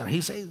fullness thereof.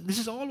 He says, this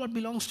is all what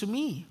belongs to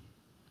me.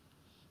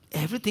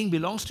 Everything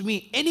belongs to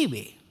me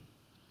anyway.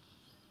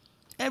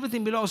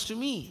 Everything belongs to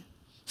me.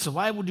 So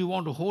why would you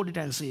want to hold it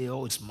and say,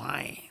 oh, it's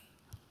mine?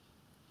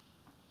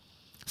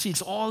 See,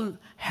 it's all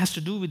has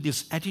to do with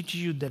this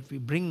attitude that we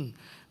bring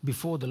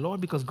before the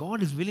Lord, because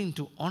God is willing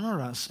to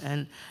honor us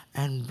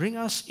and bring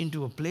us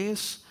into a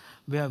place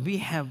where we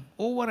have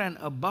over and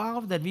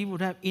above, that we would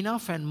have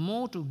enough and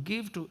more to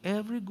give to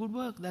every good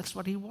work. That's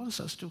what he wants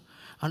us to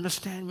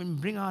understand when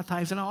we bring our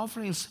tithes and our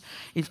offerings.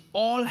 It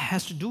all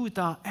has to do with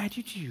our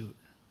attitude.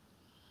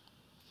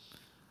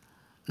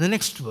 The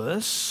next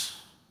verse,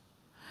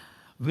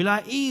 will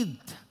I eat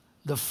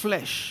the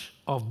flesh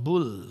of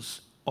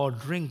bulls or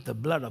drink the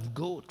blood of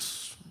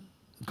goats?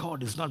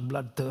 God is not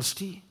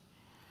bloodthirsty.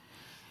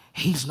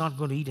 He's not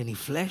going to eat any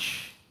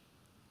flesh.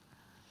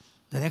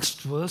 The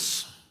next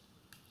verse,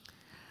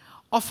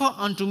 offer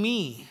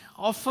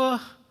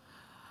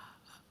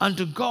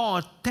unto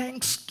God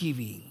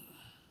thanksgiving.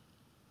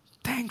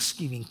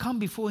 Thanksgiving. Come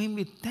before him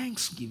with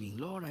thanksgiving.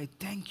 Lord, I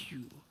thank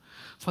you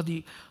for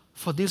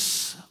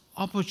this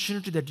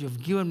opportunity that you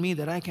have given me,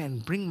 that I can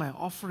bring my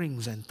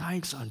offerings and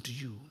tithes unto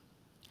you.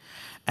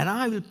 And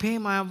I will pay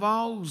my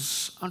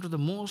vows unto the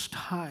Most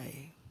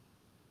High.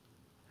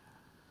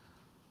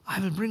 I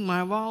will bring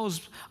my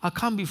vows. I'll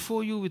come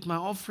before you with my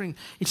offering.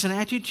 It's an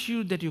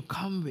attitude that you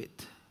come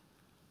with.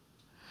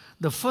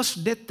 The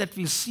first death that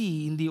we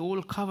see in the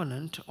Old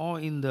Covenant, or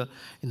in the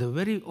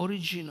very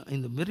origin,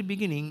 in the very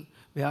beginning,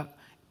 where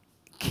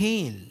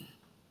Cain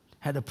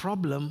had a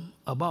problem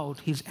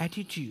about his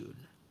attitude,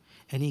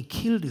 and he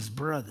killed his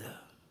brother.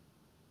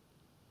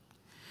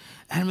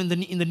 And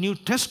in the New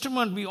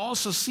Testament, we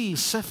also see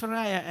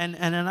Zechariah and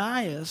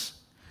Ananias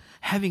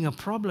having a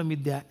problem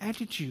with their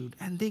attitude,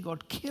 and they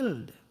got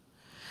killed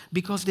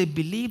because they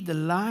believed the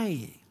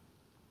lie.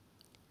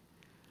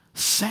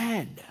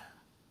 Sad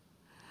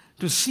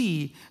to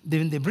see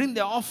when they bring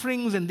their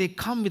offerings and they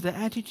come with an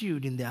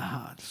attitude in their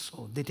hearts.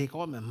 Oh, they take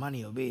all my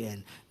money away,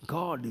 and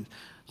God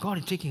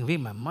is taking away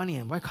my money,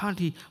 and why can't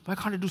he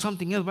do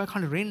something else? Why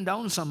can't he rain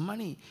down some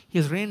money? He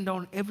has rained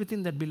down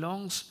everything that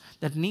belongs,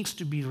 that needs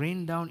to be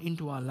rained down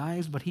into our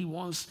lives, but he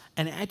wants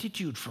an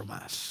attitude from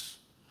us.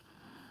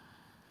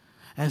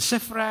 And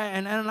Sapphira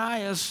and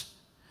Ananias,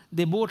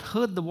 they both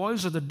heard the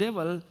voice of the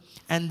devil,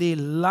 and they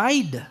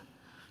lied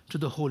to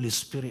the Holy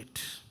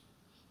Spirit.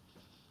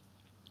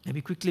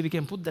 Maybe quickly we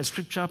can put that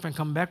scripture up and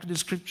come back to the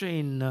scripture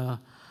in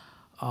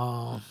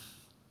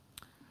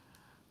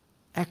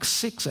Acts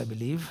 6, I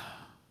believe.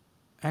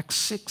 Acts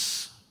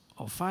 6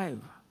 or 5.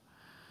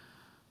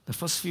 The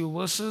first few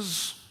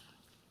verses.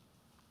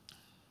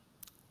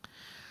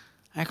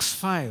 Acts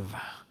 5.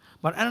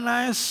 But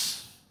a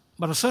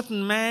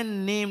certain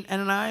man named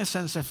Ananias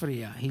and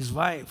Sapphira, his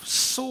wife,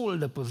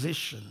 sold a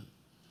possession.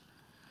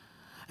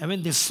 And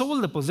when they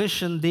sold the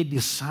possession, they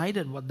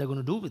decided what they're going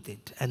to do with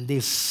it. And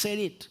they said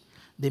it.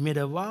 They made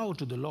a vow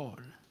to the Lord.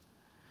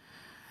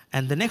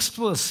 And the next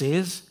verse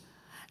says,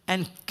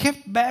 and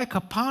kept back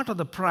a part of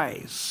the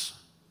price.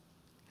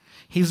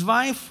 His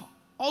wife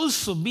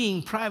also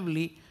being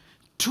privately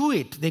to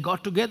it. They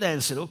got together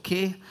and said,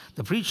 okay,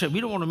 the preacher,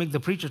 we don't want to make the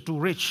preacher too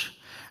rich,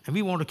 and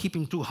we want to keep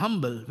him too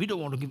humble. We don't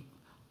want to give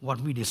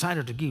what we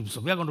decided to give.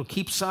 So we are going to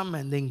keep some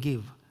and then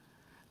give.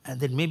 And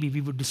then maybe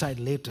we would decide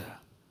later.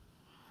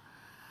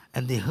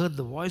 And they heard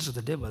the voice of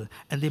the devil,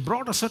 and they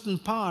brought a certain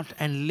part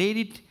and laid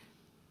it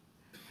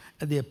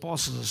at the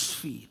apostles'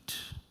 feet.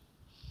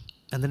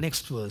 And the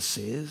next verse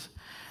says,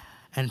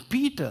 and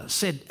Peter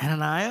said,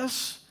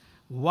 Ananias,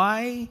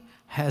 why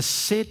has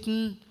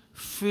Satan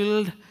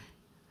filled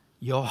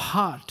your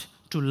heart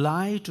to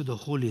lie to the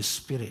Holy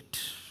Spirit?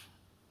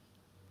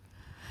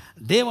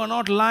 They were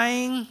not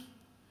lying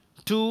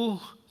to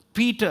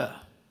Peter.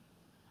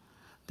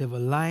 They were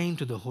lying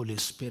to the Holy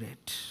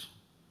Spirit.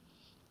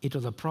 It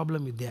was a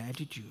problem with their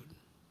attitude.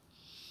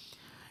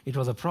 It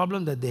was a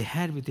problem that they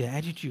had with their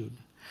attitude,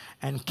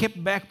 and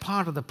kept back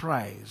part of the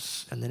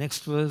prize. And the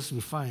next verse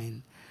we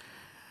find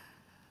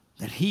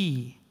that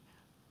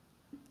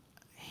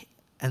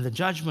and the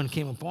judgment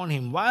came upon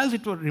him. Whilst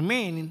it would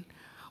remain,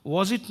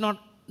 was it not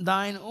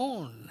thine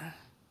own?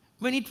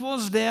 When it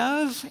was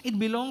theirs, it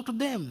belonged to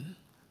them.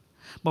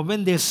 But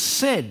when they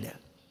said,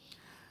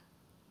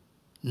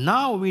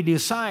 now we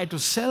decide to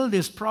sell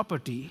this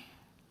property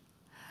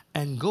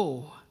and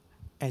go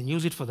and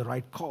use it for the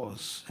right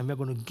cause, and we're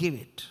going to give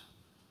it.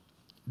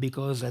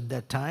 Because at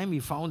that time we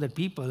found that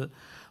people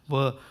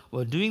were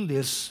doing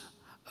this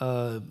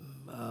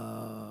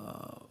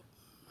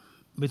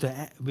with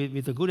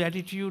a good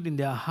attitude in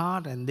their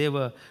heart, and they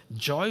were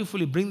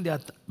joyfully bringing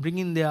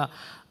their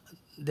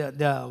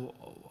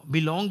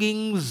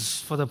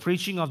belongings for the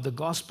preaching of the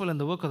gospel and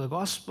the work of the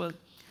gospel.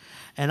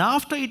 And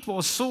after it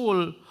was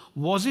sold,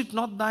 was it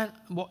not thine?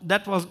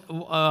 That was,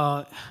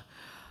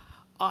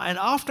 and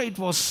after it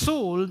was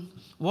sold,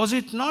 was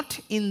it not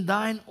in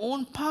thine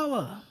own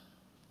power?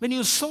 When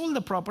you sold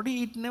the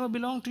property, it never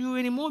belonged to you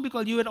anymore,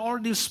 because you had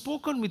already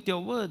spoken with your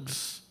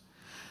words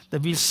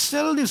that we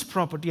sell this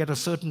property at a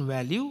certain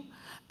value,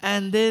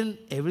 and then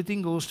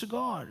everything goes to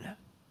God.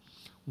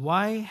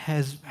 Why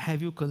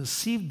have you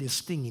conceived this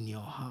thing in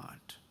your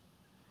heart?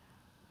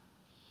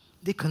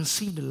 They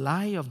conceived a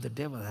lie of the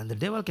devil, and the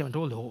devil came and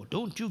told them, oh,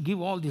 don't you give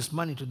all this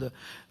money to the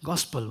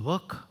gospel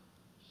work.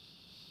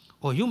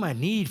 Or you might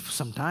need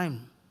some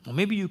time, or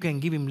maybe you can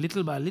give him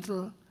little by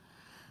little.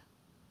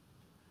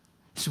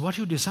 So what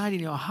you decide in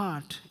your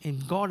heart,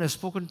 and God has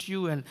spoken to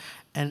you, and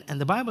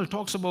the Bible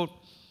talks about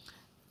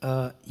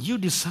you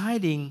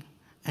deciding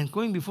and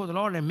going before the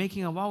Lord and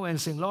making a vow and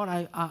saying, Lord,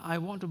 I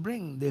want to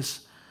bring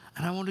this,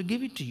 and I want to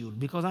give it to you,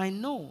 because I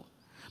know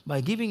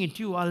by giving it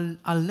to you,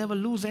 I'll never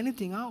lose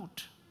anything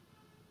out.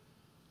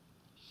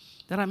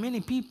 There are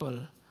many people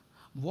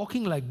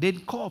walking like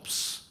dead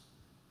corpses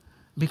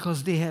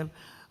because they have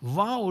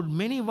vowed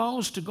many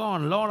vows to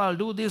God. Lord, I'll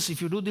do this.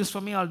 If you do this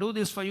for me, I'll do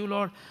this for you,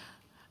 Lord.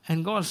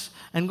 And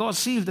God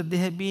sees that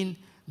they've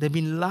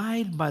been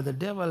lied by the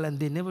devil, and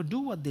they never do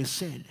what they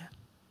said.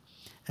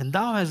 And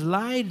thou hast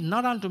lied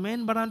not unto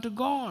men, but unto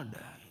God.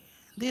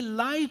 They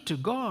lied to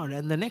God.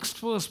 And the next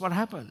verse, what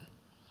happened?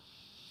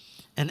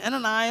 And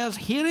Ananias,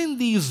 hearing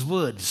these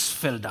words,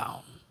 fell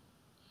down.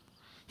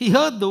 He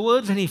heard the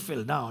words and he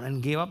fell down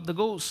and gave up the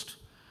ghost.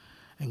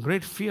 And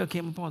great fear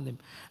came upon them.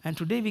 And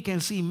today we can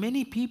see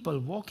many people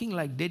walking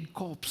like dead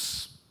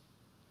corpses.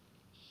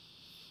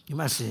 You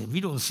might say,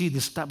 we don't see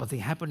this type of thing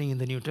happening in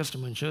the New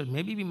Testament church.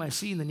 Maybe we might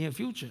see in the near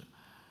future.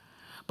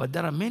 But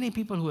there are many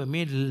people who have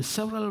made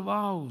several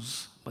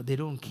vows, but they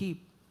don't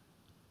keep.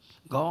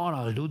 God,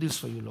 I'll do this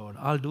for you, Lord.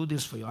 I'll do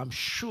this for you. I'm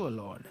sure,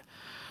 Lord.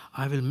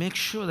 I will make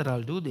sure that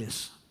I'll do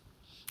this.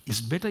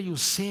 It's better you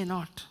say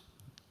not.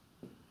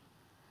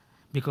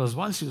 Because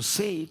once you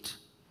say it,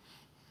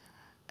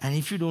 and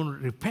if you don't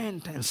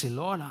repent and say,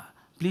 Lord,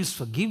 please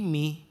forgive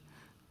me,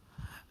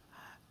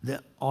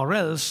 or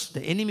else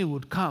the enemy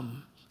would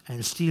come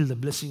and steal the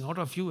blessing out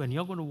of you, and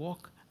you're going to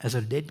walk as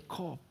a dead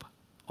corpse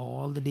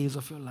all the days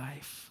of your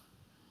life.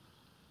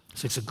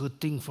 So it's a good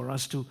thing for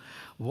us to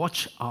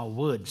watch our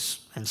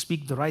words and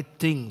speak the right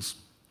things.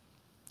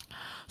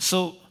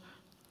 So,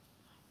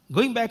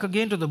 going back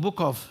again to the book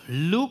of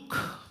Luke,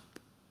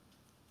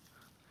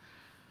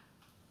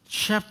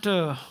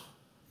 chapter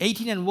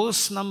 18 and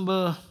verse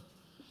number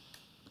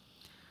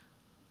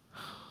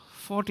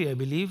 40, I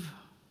believe.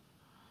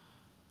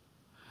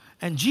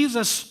 And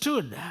Jesus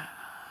stood.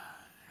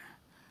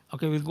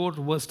 Okay, we'll go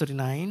to verse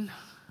 39.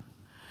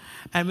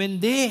 And when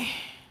they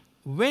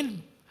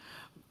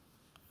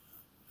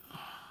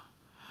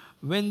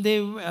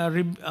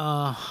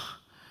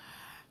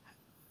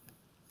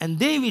and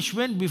they which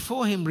went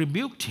before him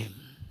rebuked him.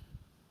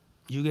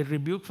 You get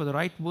rebuked for the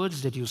right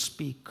words that you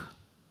speak.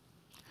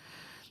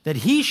 That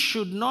he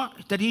should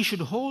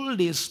hold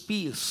his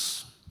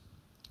peace.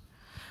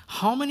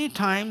 How many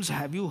times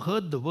have you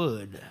heard the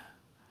word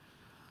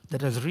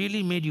that has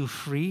really made you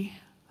free,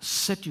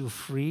 set you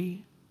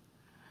free?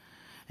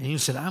 And you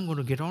said, I'm going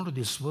to get onto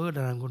this word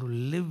and I'm going to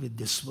live with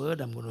this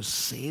word. I'm going to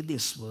say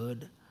this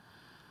word.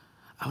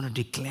 I'm going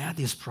to declare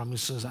these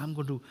promises. I'm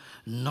going to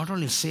not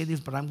only say this,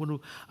 but I'm going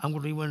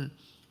to even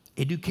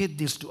educate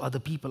this to other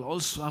people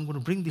also. I'm going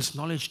to bring this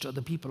knowledge to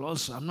other people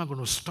also. I'm not going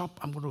to stop.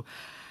 I'm going to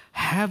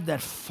have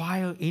that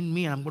fire in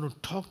me and I'm going to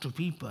talk to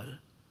people.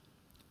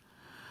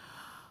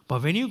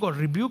 But when you got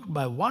rebuked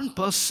by one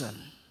person,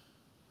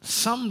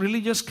 some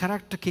religious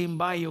character came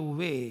by your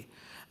way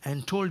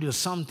and told you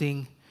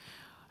something,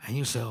 and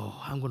you say, oh,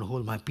 I'm going to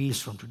hold my peace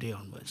from today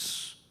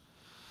onwards.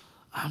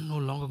 I'm no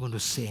longer going to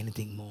say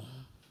anything more.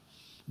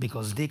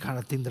 Because they kind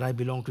of think that I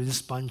belong to this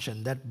bunch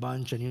and that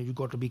bunch, and you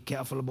got to be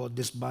careful about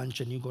this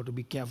bunch and you got to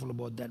be careful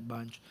about that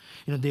bunch.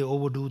 They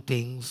overdo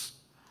things.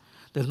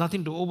 There's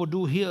nothing to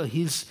overdo here.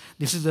 This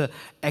is the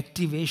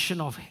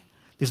activation of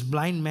this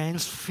blind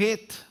man's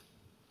faith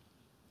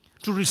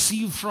to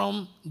receive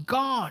from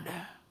God.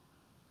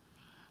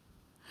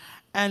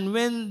 And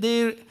when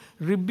they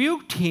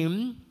rebuked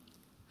him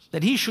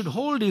that he should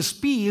hold his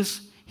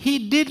peace,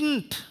 he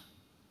didn't,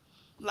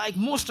 like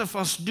most of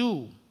us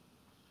do.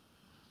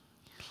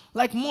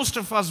 Like most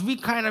of us, we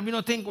kind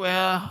of, think,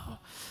 well,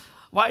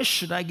 why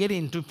should I get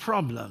into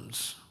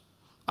problems?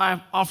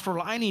 After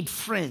all, I need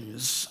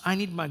friends. I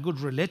need my good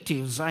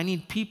relatives. I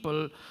need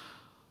people,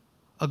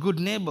 a good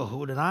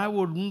neighborhood. And I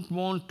wouldn't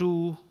want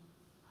to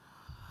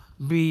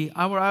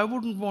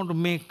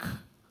make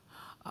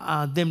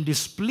them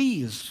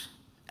displeased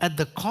at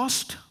the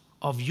cost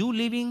of you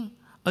living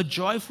a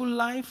joyful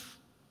life.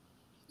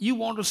 You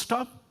want to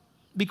stop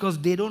because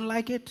they don't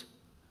like it?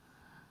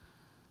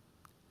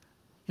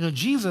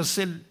 Jesus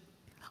said,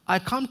 I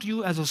come to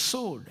you as a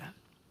sword.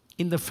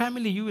 In the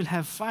family you will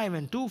have 5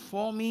 and 2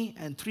 for me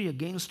and 3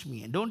 against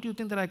me. And don't you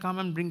think that I come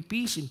and bring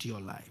peace into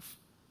your life?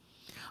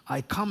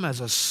 I come as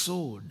a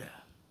sword.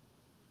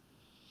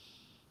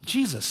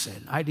 Jesus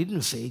said. I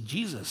didn't say,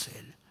 Jesus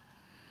said.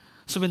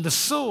 So when the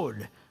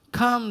sword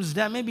comes,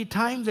 there may be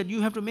times that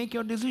you have to make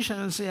your decision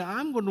and say,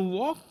 I'm going to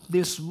walk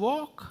this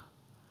walk.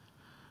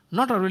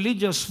 Not a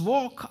religious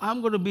walk.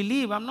 I'm going to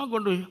believe. I'm not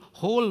going to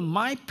hold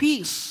my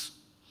peace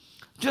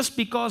just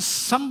because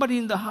somebody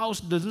in the house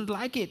doesn't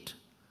like it.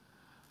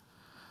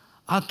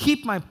 I'll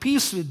keep my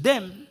peace with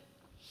them,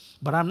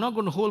 but I'm not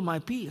going to hold my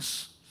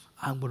peace.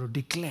 I'm going to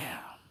declare.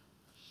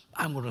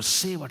 I'm going to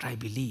say what I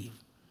believe.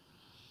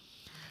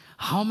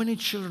 How many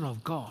children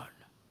of God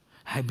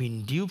have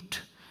been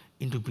duped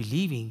into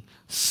believing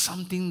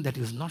something that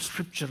is not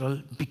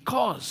scriptural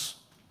because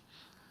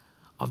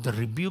of the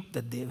rebuke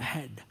that they've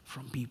had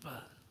from people?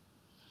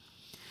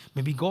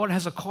 Maybe God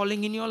has a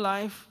calling in your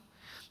life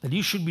that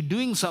you should be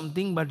doing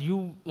something, but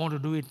you want to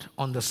do it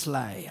on the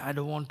sly. I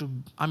don't want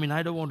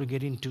to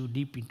get in too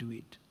deep into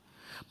it.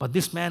 But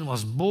this man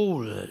was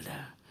bold.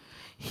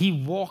 He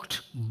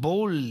walked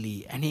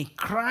boldly and he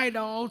cried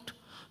out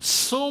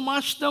so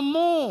much the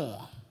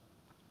more.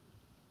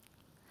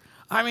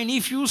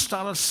 If you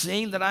started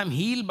saying that I'm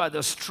healed by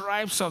the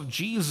stripes of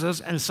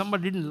Jesus and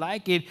somebody didn't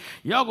like it,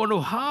 you're going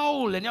to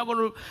howl and you're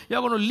going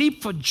to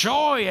leap for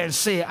joy and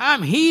say,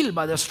 I'm healed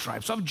by the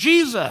stripes of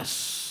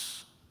Jesus.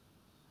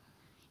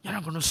 You're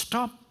not going to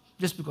stop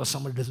just because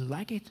somebody doesn't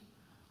like it.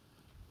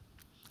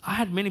 I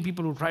had many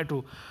people who tried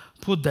to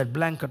put that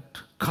blanket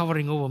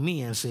covering over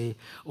me and say,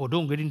 oh,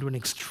 don't get into an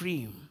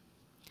extreme.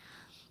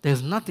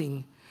 There's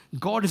nothing.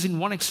 God is in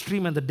one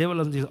extreme and the devil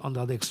is on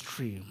the other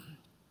extreme.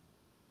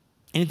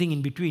 Anything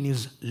in between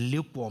is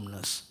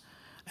lukewarmness.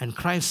 And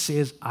Christ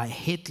says, I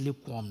hate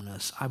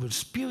lukewarmness. I will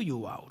spew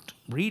you out.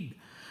 Read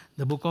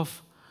the book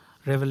of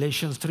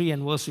Revelation 3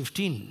 and verse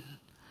 15.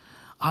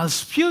 I'll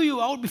spew you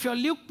out if you're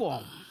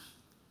lukewarm.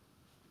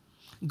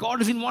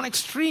 God is in one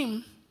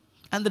extreme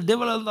and the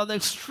devil is the other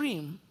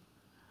extreme.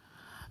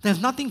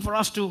 There's nothing for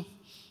us to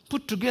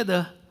put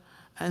together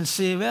and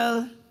say,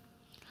 well,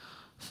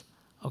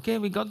 okay,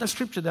 we got the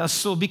scripture there.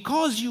 So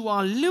because you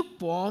are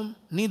lukewarm,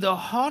 neither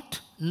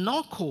hot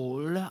nor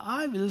cold,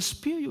 I will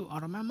spew you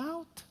out of my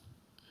mouth.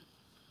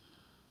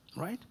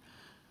 Right?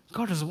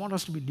 God doesn't want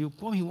us to be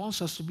lukewarm. He wants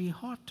us to be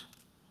hot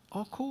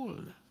or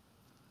cold.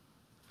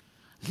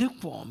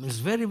 Lukewarm is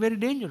very, very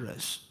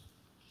dangerous.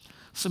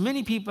 So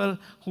many people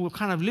who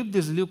kind of live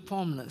this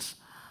lukewarmness,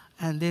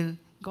 and then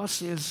God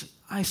says,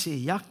 I say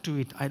yuck to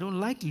it. I don't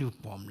like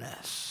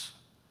lukewarmness.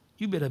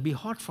 You better be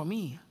hot for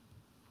me.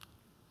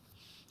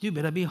 You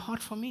better be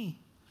hot for me.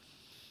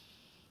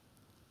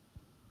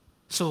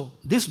 So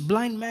this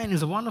blind man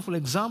is a wonderful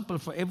example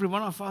for every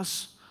one of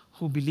us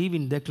who believe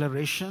in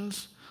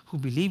declarations, who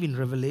believe in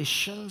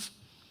revelations,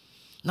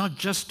 not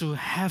just to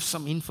have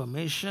some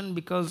information,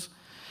 because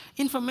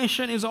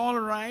information is all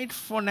right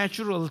for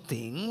natural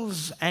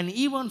things and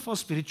even for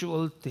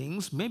spiritual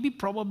things. Maybe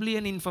probably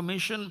an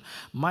information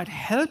might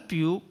help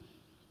you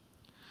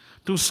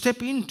to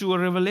step into a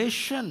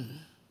revelation.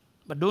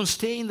 But don't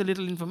stay in the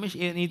little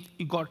information.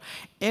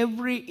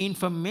 Every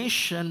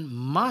information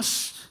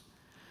must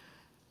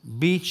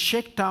be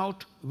checked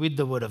out with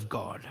the Word of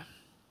God.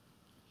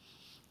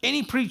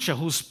 Any preacher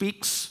who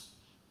speaks,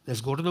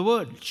 let's go to the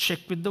Word, check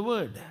with the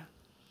Word.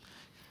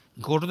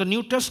 Go to the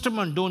New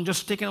Testament. Don't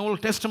just take an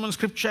Old Testament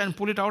scripture and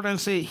pull it out and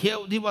say, here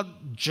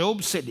what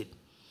Job said it.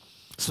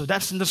 So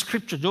that's in the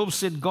scripture. Job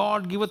said,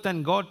 God giveth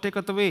and God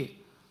taketh away.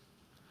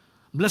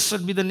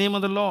 Blessed be the name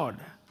of the Lord.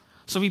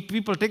 So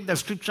people take that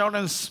scripture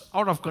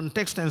out of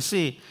context and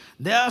say,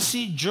 there,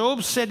 see,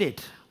 Job said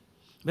it.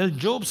 Well,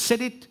 Job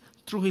said it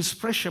through his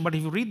pressure, but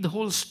if you read the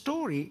whole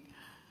story,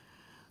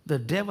 the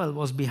devil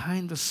was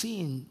behind the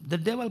scene. The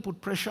devil put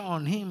pressure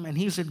on him, and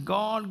he said,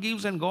 God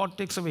gives and God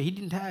takes away.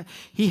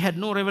 He had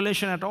no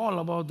revelation at all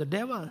about the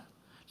devil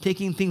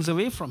taking things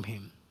away from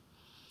him.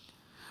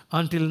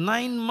 Until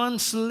 9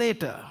 months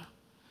later,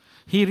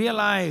 he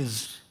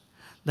realized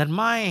that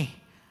my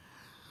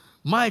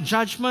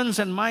judgments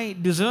and my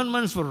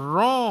discernments were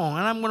wrong,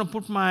 and I'm going to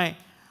put my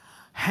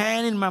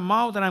hand in my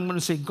mouth and I'm going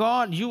to say,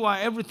 God, you are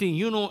everything.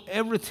 You know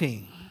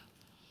everything.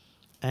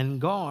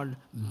 And God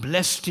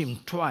blessed him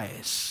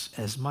twice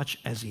as much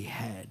as he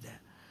had.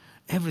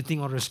 Everything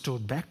was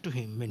restored back to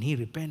him when he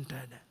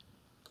repented.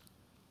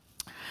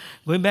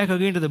 Going back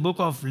again to the book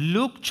of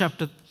Luke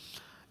chapter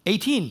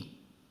 18.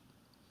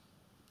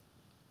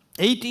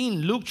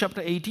 Luke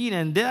chapter 18,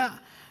 and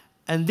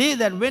they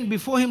that went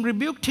before him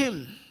rebuked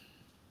him.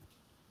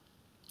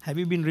 Have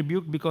you been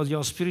rebuked because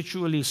you're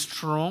spiritually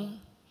strong?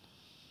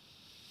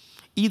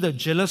 Either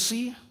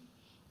jealousy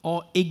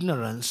or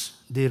ignorance,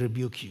 they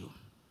rebuke you.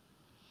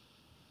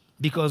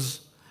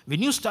 Because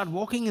when you start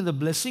walking in the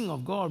blessing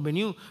of God, when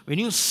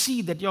you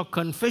see that your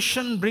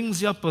confession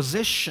brings your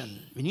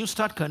possession, when you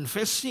start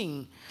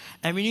confessing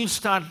and when you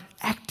start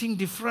acting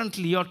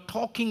differently, you're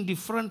talking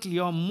differently,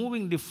 you're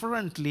moving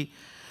differently,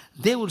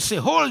 they would say,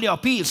 hold your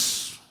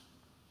peace.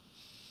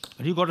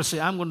 But you got to say,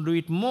 I'm going to do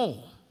it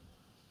more.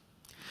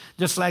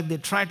 Just like they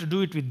tried to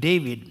do it with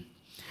David.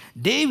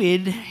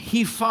 David,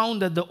 he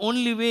found that the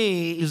only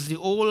way is the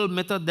old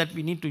method that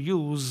we need to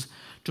use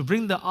to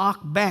bring the ark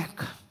back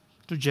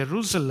to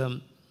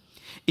Jerusalem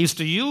is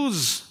to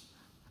use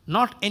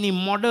not any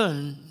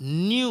modern,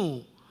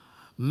 new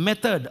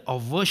method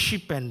of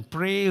worship and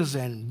praise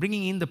and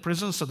bringing in the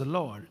presence of the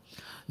Lord.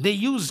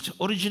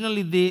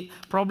 Originally they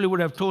probably would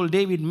have told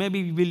David,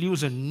 maybe we will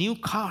use a new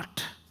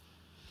cart.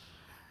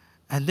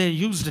 And they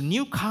used a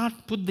new cart,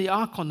 put the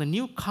ark on the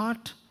new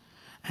cart,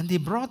 and they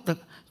brought the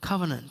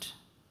covenant.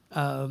 They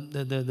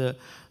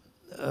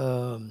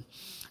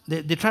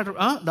tried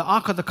to, the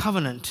ark of the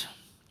covenant.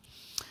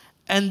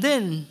 And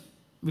then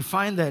we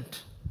find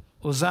that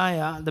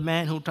Uzziah, the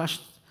man who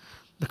touched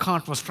the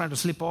cart, was trying to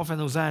slip off,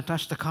 and Uzziah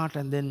touched the cart,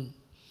 and then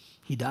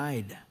he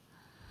died.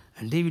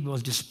 And David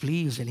was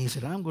displeased, and he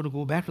said, I'm going to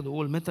go back to the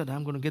old method.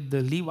 I'm going to get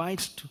the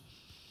Levites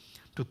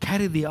to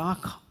carry the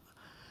ark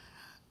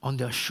on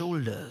their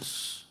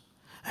shoulders.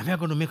 And we're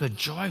going to make a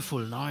joyful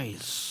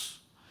noise.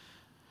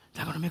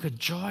 They're going to make a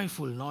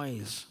joyful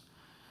noise.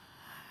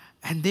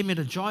 And they made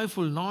a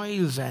joyful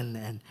noise,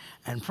 and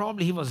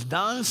probably he was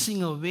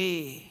dancing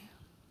away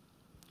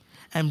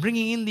and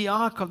bringing in the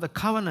ark of the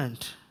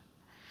covenant.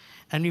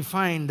 And we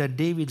find that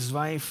David's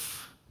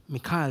wife,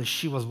 Michal,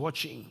 she was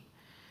watching.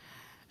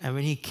 And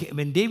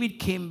when David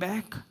came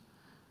back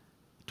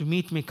to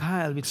meet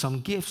Michal with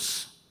some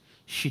gifts,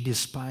 she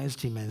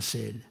despised him and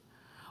said,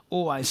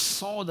 oh, I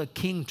saw the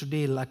king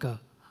today like a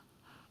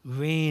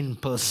vain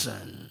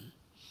person,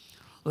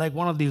 like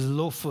one of these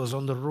loafers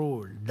on the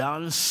road,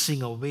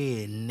 dancing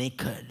away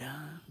naked.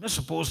 You're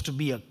supposed to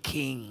be a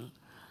king.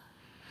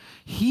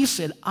 He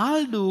said,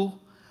 I'll do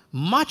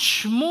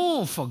much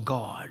more for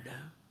God.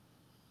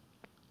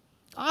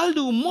 I'll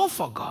do more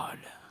for God.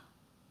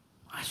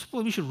 I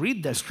suppose we should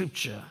read that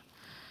scripture.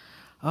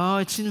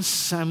 It's in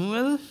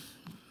Samuel,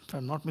 if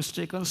I'm not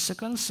mistaken,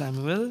 2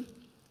 Samuel.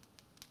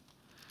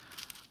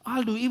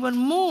 I'll do even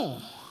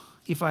more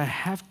if I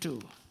have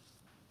to.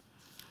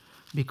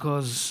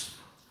 Because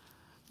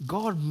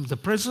God, the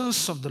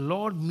presence of the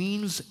Lord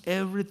means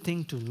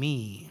everything to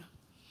me.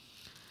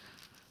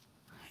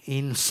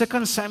 In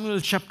 2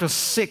 Samuel chapter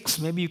 6,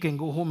 maybe you can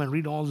go home and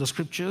read all the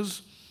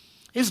scriptures.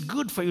 It's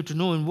good for you to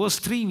know. In verse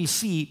 3 we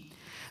see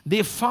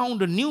they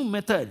found a new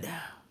method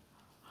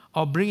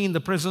of bringing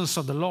the presence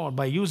of the Lord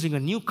by using a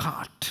new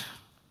cart.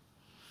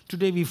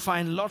 Today we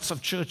find lots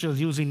of churches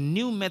using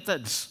new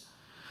methods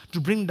to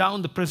bring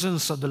down the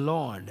presence of the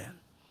Lord.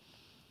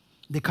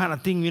 They kind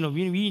of think,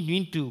 we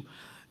need to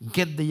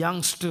get the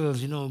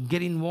youngsters,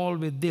 get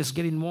involved with this,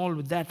 get involved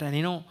with that.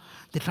 And,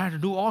 they try to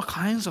do all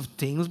kinds of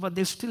things, but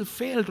they still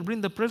fail to bring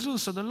the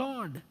presence of the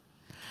Lord.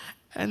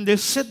 And they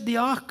set the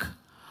ark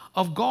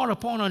of God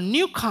upon a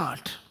new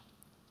cart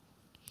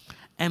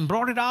and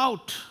brought it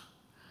out.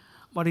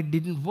 But it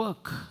didn't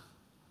work.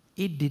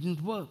 It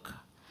didn't work.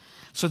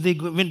 So they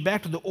went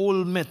back to the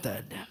old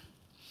method.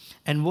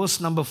 And verse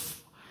number,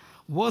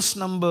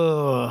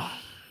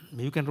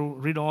 you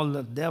can read all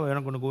that there. We're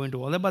not going to go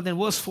into all that. But then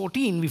verse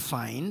 14 we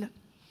find,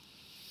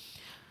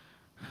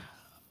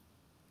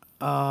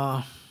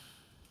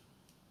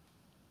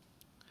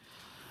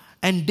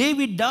 and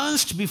David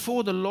danced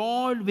before the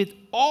Lord with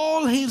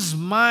all his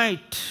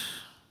might.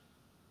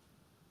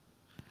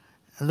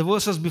 And the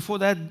verses before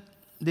that,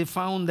 they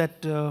found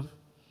that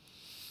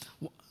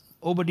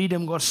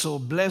Obed-Edom got so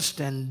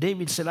blessed, and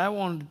David said, I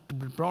want to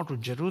be brought to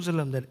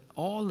Jerusalem that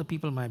all the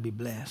people might be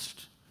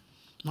blessed,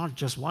 not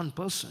just one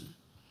person.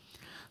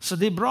 So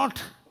they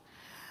brought,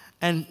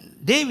 and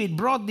David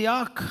brought the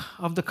ark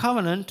of the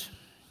covenant,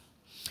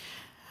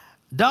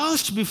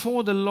 danced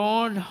before the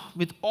Lord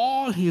with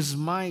all his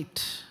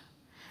might.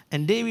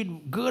 And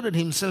David girded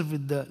himself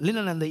with the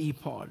linen and the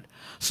ephod.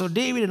 So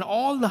David and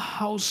all the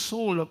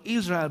household of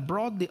Israel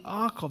brought the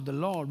ark of the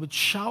Lord with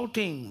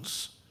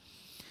shoutings,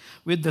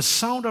 with the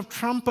sound of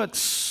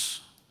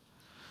trumpets.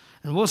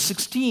 And verse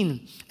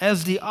 16,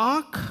 as the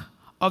ark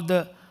of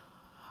the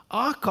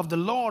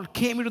Lord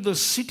came into the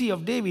city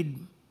of David,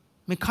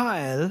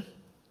 Michal,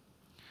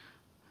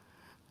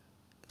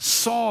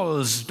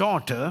 Saul's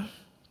daughter,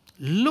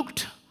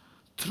 looked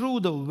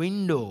through the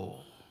window.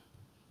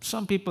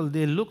 Some people,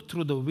 they look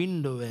through the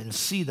window and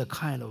see the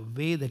kind of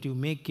way that you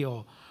make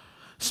your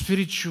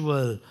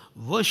spiritual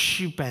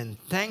worship and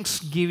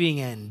thanksgiving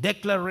and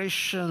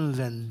declarations,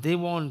 and they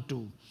want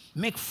to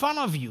make fun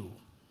of you.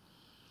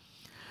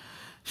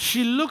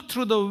 She looked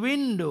through the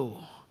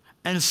window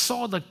and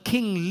saw the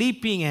king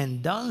leaping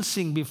and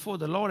dancing before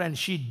the Lord, and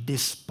she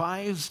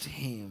despised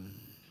him.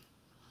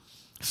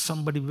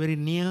 Somebody very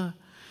near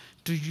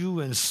to you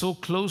and so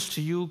close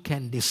to you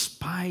can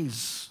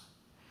despise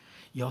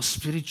your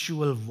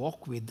spiritual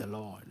walk with the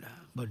Lord.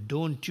 But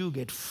don't you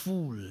get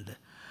fooled,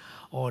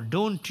 or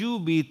don't you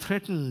be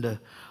threatened,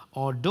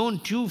 or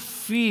don't you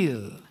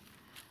feel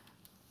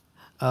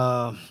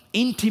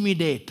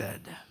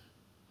intimidated,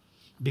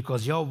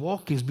 because your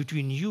walk is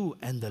between you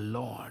and the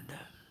Lord.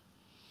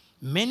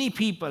 Many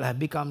people have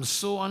become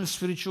so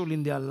unspiritual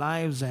in their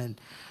lives, and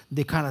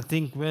they kind of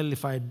think, well,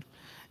 if I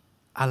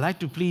like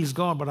to please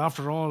God, but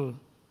after all,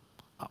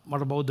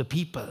 what about the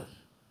people?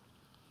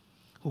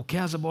 Who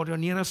cares about your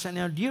nearest and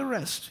your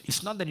dearest?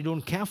 It's not that you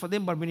don't care for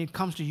them, but when it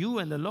comes to you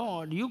and the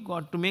Lord, you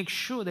got to make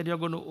sure that you're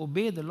going to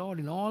obey the Lord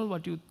in all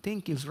what you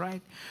think is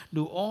right.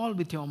 Do all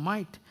with your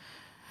might.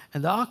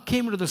 And the ark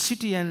came into the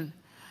city, and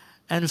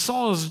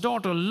Saul's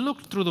daughter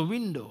looked through the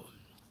window.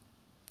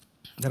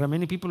 There are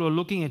many people who are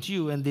looking at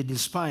you and they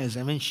despise.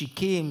 And when she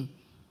came,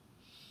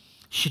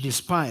 she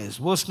despised.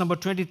 Verse number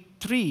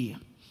 23.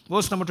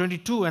 Verse number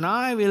 22. And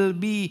I will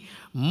be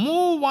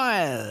more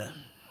while.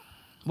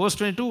 Verse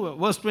 22,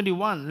 verse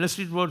 21. Let's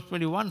read verse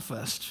 21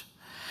 first.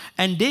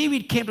 And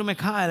David came to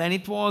Michal, and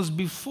it was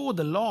before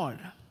the Lord.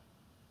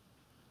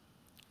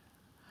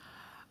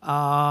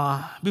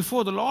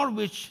 Before the Lord,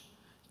 which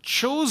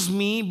chose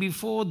me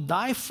before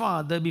thy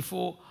father,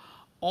 before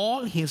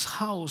all his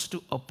house,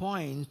 to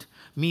appoint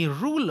me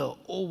ruler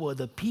over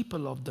the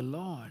people of the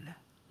Lord,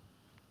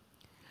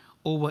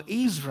 over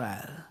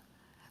Israel.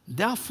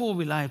 Therefore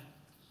will I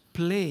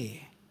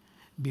play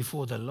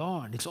before the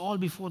Lord. It's all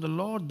before the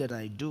Lord that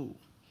I do.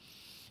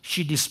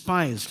 She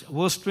despised.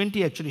 Verse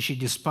 20, actually, she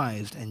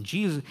despised.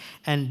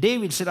 And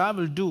David said, I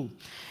will do.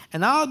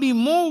 And I'll be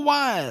more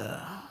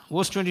vile,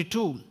 verse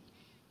 22,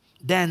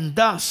 than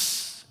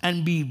thus,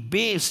 and be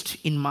based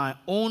in my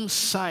own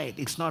sight.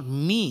 It's not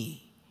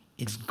me,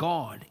 it's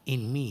God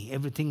in me.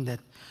 Everything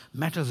that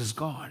matters is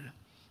God.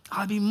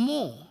 I'll be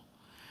more.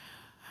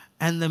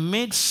 And the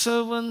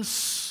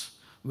maidservants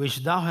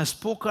which thou hast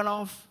spoken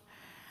of,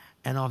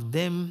 and of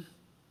them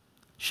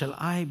shall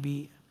I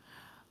be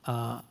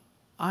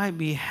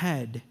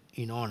had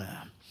in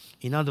honor.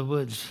 In other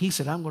words, he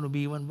said, I'm going to be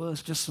even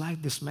worse, just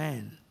like this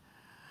man.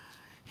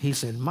 He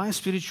said, my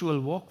spiritual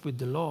walk with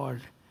the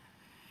Lord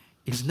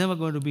is never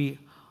going to be,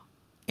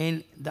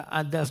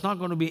 there's not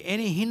going to be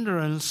any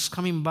hindrance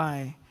coming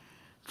by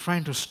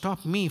trying to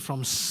stop me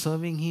from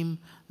serving him,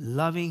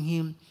 loving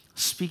him,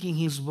 speaking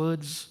his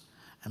words.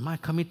 And my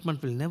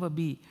commitment will never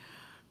be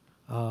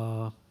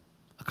a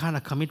kind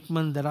of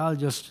commitment that I'll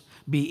just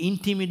be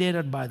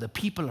intimidated by the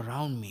people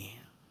around me.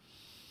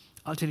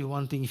 I'll tell you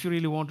one thing, if you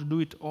really want to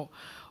do it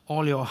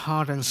all your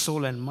heart and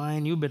soul and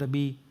mind, you better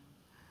be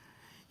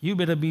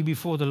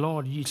before the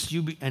Lord. It's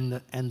you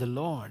and the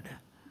Lord,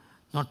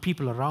 not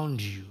people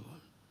around you.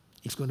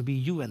 It's going to be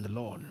you and the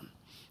Lord,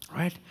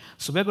 right?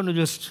 So we're going to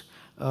just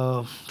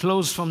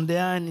close from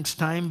there, and it's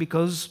time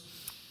because,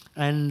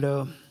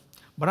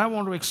 But I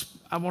want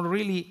to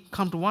really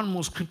come to one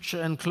more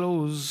scripture and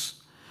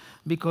close,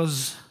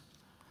 because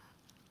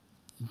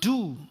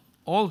do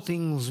all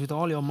things with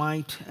all your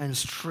might and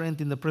strength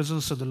in the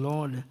presence of the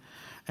Lord,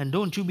 and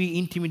don't you be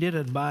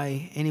intimidated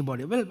by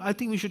anybody. Well, I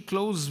think we should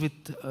close with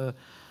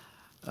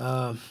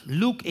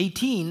Luke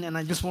 18, and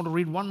I just want to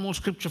read one more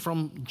scripture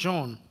from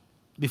John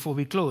before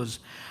we close.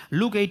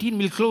 Luke 18,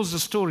 we'll close the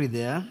story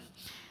there.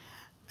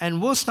 And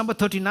verse number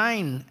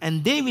 39,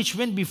 and they which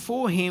went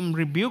before him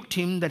rebuked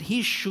him that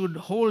he should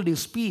hold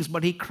his peace,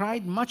 but he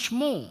cried much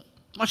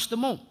the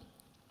more,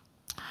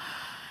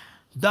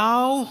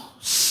 Thou,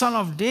 Son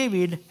of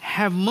David,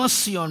 have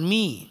mercy on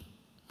me.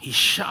 He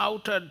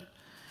shouted,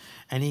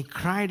 and he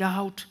cried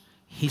out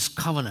his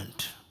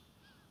covenant,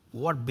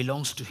 what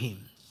belongs to him.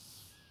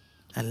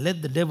 And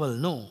let the devil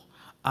know,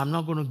 I'm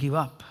not going to give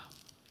up.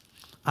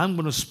 I'm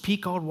going to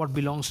speak out what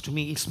belongs to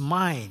me. It's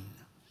mine.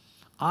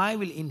 I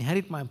will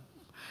inherit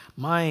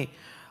my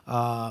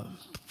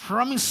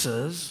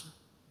promises.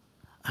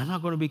 I'm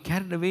not going to be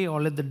carried away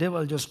or let the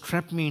devil just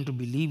trap me into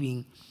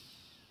believing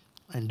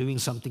and doing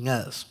something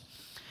else.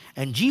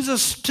 And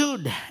Jesus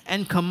stood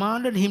and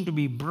commanded him to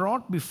be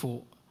brought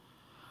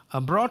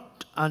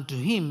unto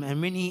him.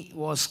 And when he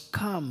was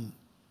come,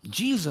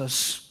 Jesus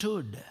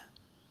stood.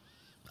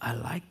 I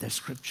like that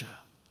scripture.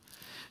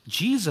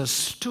 Jesus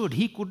stood.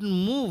 He couldn't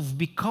move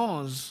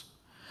because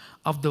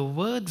of the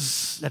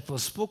words that were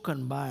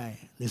spoken by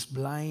this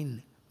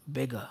blind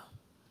beggar.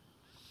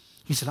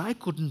 He said, I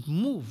couldn't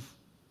move.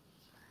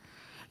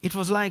 It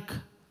was like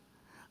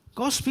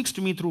God speaks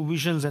to me through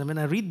visions, and when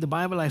I read the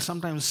Bible, I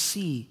sometimes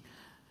see.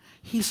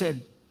 He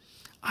said,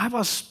 I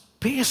was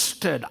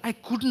pasted. I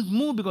couldn't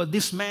move because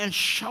this man's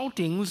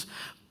shoutings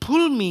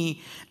pulled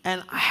me,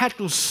 and I had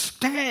to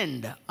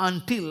stand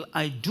until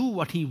I do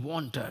what he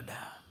wanted.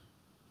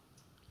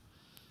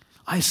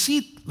 I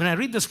see, when I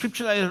read the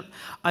scripture,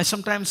 I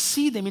sometimes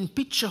see them in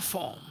picture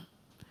form.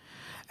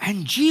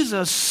 And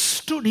Jesus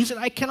stood. He said,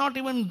 I cannot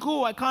even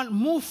go. I can't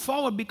move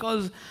forward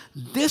because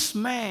this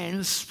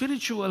man's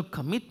spiritual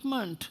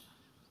commitment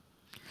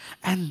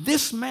and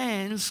this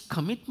man's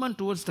commitment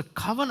towards the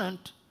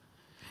covenant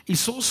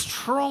is so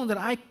strong that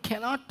I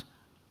cannot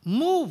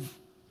move.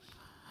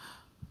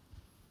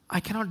 I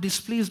cannot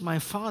displease my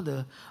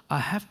Father. I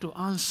have to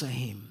answer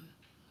him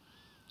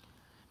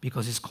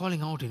because he's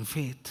calling out in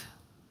faith.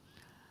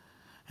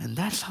 And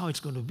that's how it's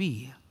going to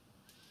be.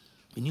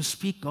 When you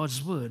speak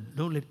God's word,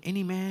 don't let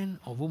any man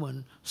or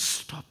woman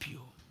stop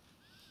you.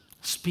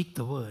 Speak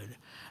the word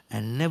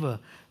and never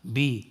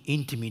be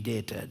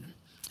intimidated.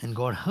 And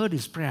God heard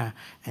his prayer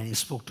and he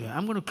spoke to him.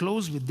 I'm going to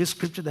close with this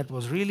scripture that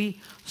was really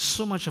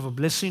so much of a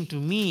blessing to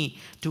me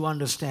to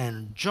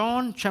understand.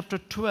 John chapter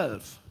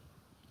 12.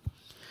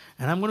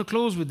 And I'm going to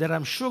close with that.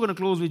 I'm sure going to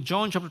close with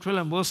John chapter 12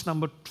 and verse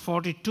number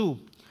 42.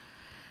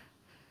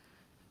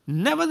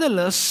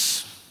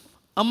 Nevertheless,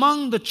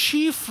 among the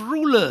chief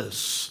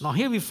rulers, now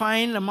here we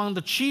find among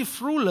the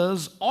chief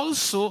rulers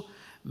also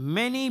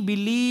many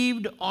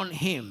believed on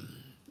him.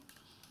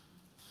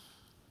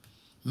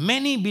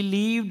 Many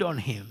believed on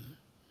him.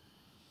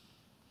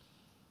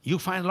 You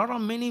find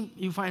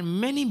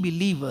many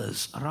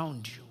believers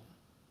around you.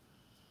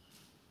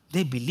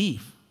 They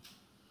believe.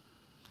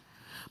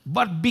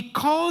 But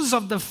because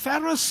of the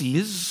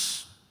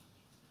Pharisees,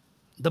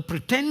 the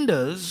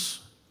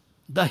pretenders,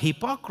 the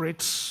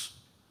hypocrites,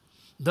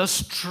 the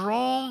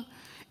strong,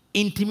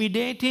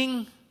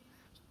 intimidating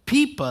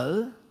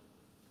people,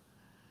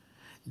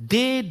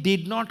 they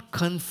did not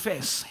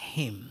confess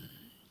him.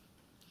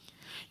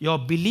 Your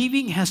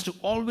believing has to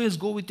always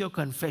go with your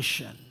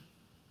confession.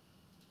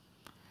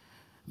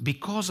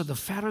 Because of the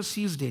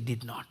Pharisees, they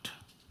did not.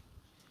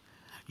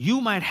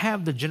 You might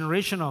have the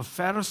generation of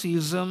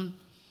Phariseeism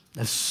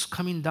that's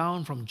coming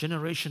down from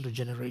generation to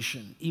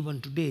generation.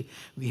 Even today,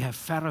 we have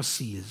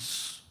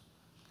Pharisees.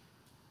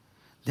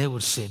 They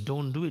would say,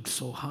 don't do it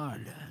so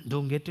hard.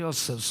 Don't get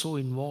yourself so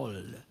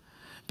involved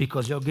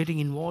because you're getting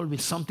involved with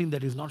something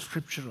that is not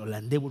scriptural,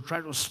 and they would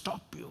try to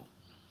stop you.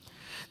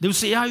 They would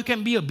say, yeah, you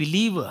can be a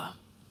believer,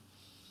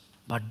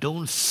 but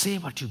don't say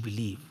what you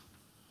believe.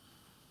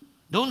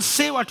 Don't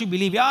say what you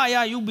believe.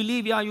 You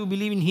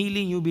believe in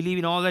healing, you believe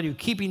in all that, you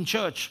keep in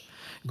church.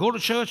 Go to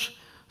church,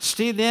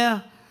 stay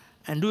there,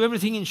 and do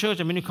everything in church,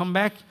 and when you come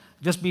back,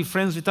 just be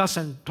friends with us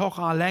and talk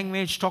our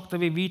language, talk the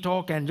way we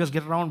talk, and just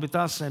get around with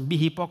us and be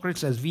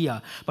hypocrites as we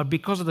are. But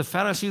because of the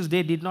Pharisees,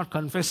 they did not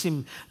confess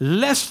him,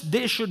 lest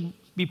they should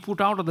be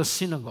put out of the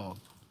synagogue.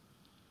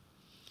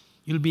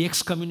 You'll be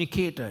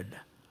excommunicated.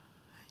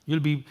 You'll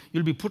be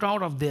put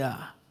out of their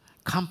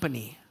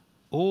company.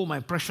 Oh, my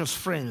precious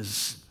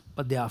friends,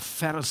 but they are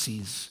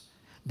Pharisees.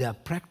 They are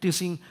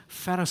practicing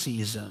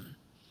Phariseeism.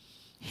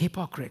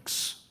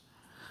 Hypocrites.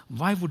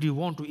 Why would you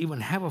want to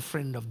even have a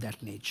friend of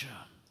that nature?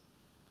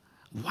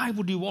 Why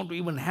would you want to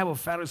even have a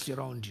Pharisee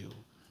around you?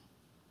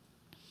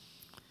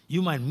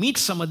 You might meet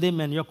some of them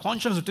and your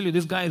conscience will tell you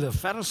this guy is a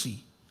Pharisee.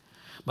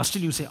 But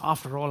still you say,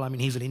 after all,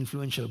 he's an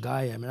influential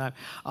guy.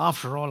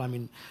 After all,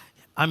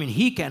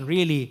 he can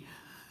really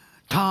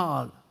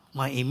tar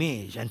my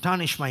image and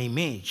tarnish my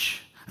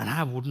image. And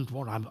I wouldn't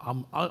want,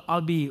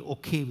 I'll be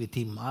okay with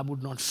him. I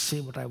would not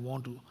say what I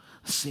want to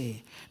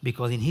say,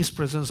 because in his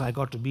presence I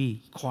got to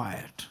be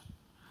quiet.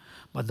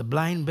 But the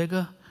blind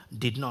beggar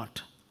did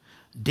not.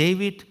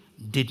 David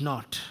did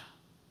not.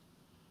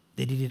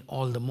 They did it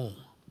all the more.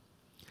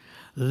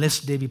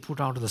 Lest they be put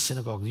out of the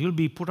synagogue. You'll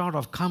be put out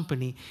of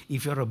company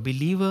if you're a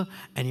believer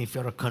and if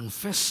you're a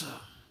confessor.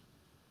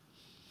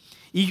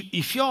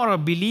 If you're a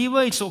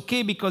believer, it's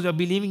okay because you're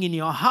believing in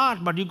your heart,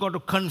 but you've got to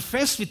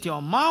confess with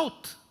your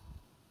mouth.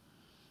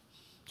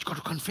 You've got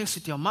to confess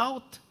with your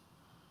mouth.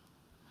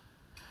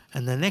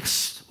 And the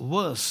next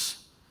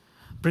verse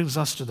brings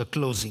us to the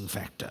closing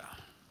factor.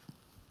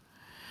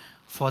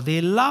 For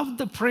they love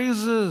the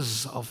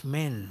praises of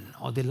men,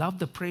 or they love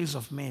the praise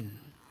of men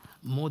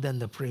more than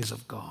the praise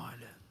of God.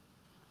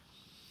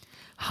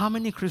 How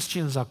many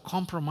Christians are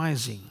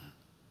compromising?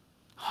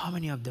 How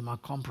many of them are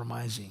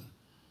compromising?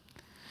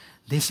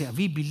 They say,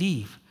 we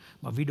believe,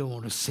 but we don't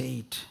want to say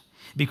it.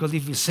 Because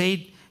if we say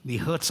it, we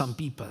hurt some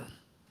people.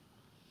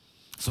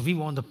 So we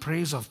want the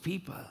praise of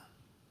people.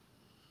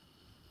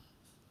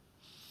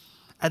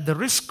 At the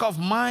risk of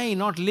my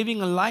not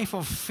living a life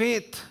of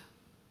faith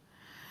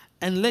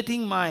and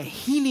letting my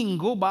healing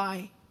go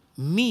by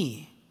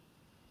me,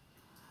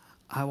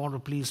 I want to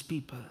please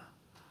people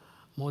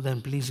more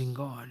than pleasing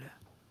God.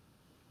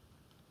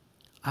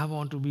 I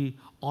want to be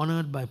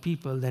honored by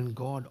people than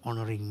God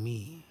honoring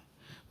me.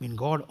 When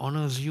God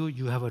honors you,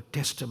 you have a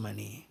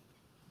testimony.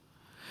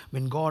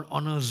 When God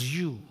honors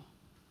you,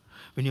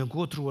 when you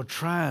go through a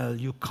trial,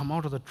 you come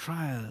out of the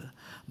trial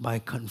by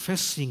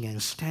confessing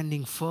and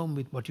standing firm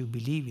with what you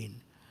believe in.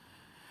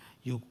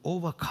 You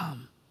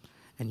overcome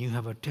and you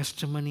have a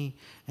testimony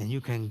and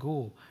you can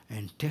go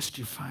and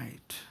testify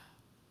it.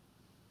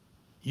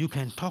 You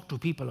can talk to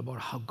people about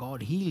how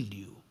God healed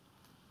you.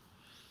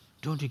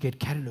 Don't you get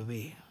carried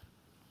away.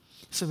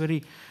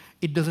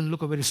 It doesn't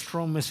look a very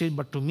strong message,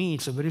 but to me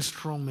it's a very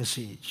strong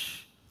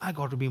message. I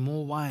got to be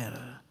more wild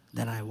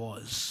than I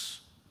was.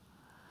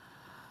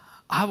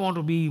 I want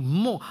to be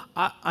more.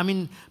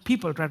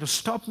 People try to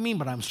stop me,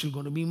 but I'm still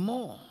going to be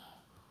more.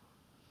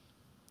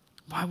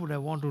 Why would I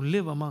want to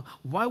live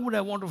why would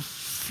I want to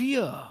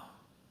fear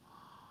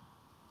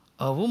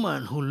a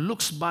woman who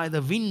looks by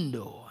the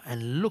window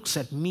and looks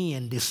at me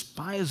and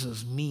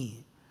despises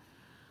me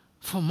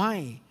for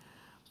my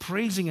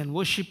praising and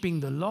worshiping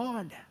the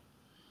Lord?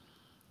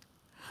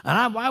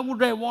 And why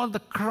would I want the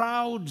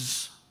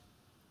crowds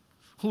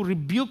who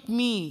rebuke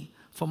me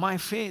for my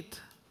faith?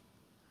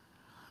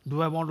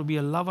 Do I want to be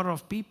a lover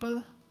of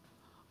people,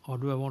 or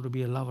do I want to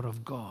be a lover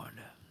of God?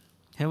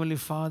 Heavenly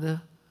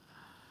Father,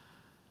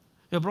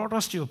 you brought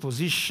us to a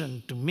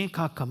position to make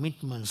our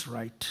commitments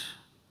right,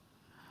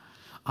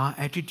 our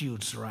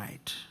attitudes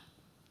right.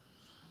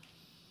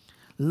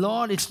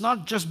 Lord, it's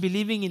not just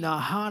believing in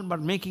our heart,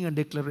 but making a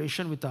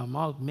declaration with our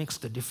mouth makes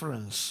the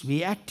difference.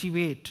 We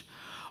activate,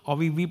 or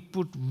we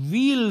put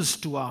wheels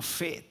to our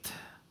faith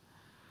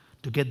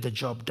to get the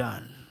job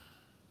done.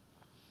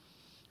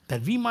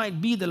 That we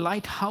might be the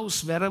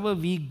lighthouse wherever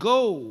we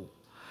go.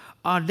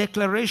 Our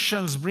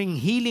declarations bring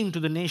healing to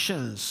the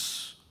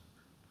nations.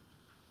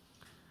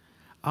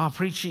 Our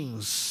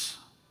preachings,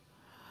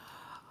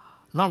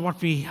 not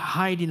what we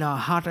hide in our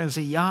heart and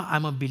say, yeah,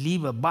 I'm a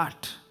believer,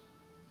 but.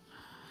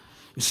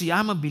 You see,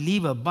 I'm a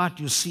believer, but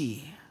you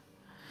see.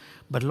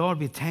 But Lord,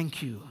 we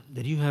thank you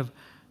that you have.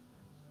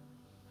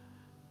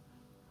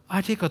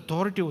 I take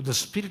authority over the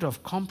spirit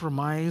of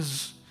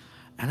compromise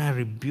and I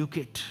rebuke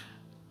it.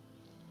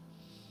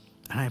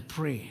 And I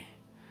pray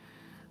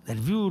that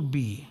we would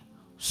be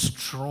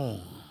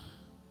strong,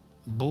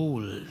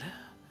 bold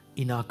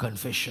in our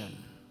confession.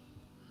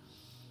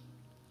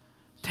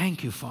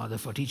 Thank you, Father,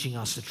 for teaching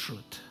us the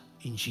truth.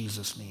 In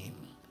Jesus' name,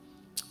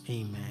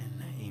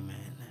 amen,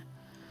 amen.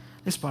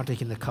 Let's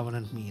partake in the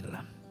covenant meal.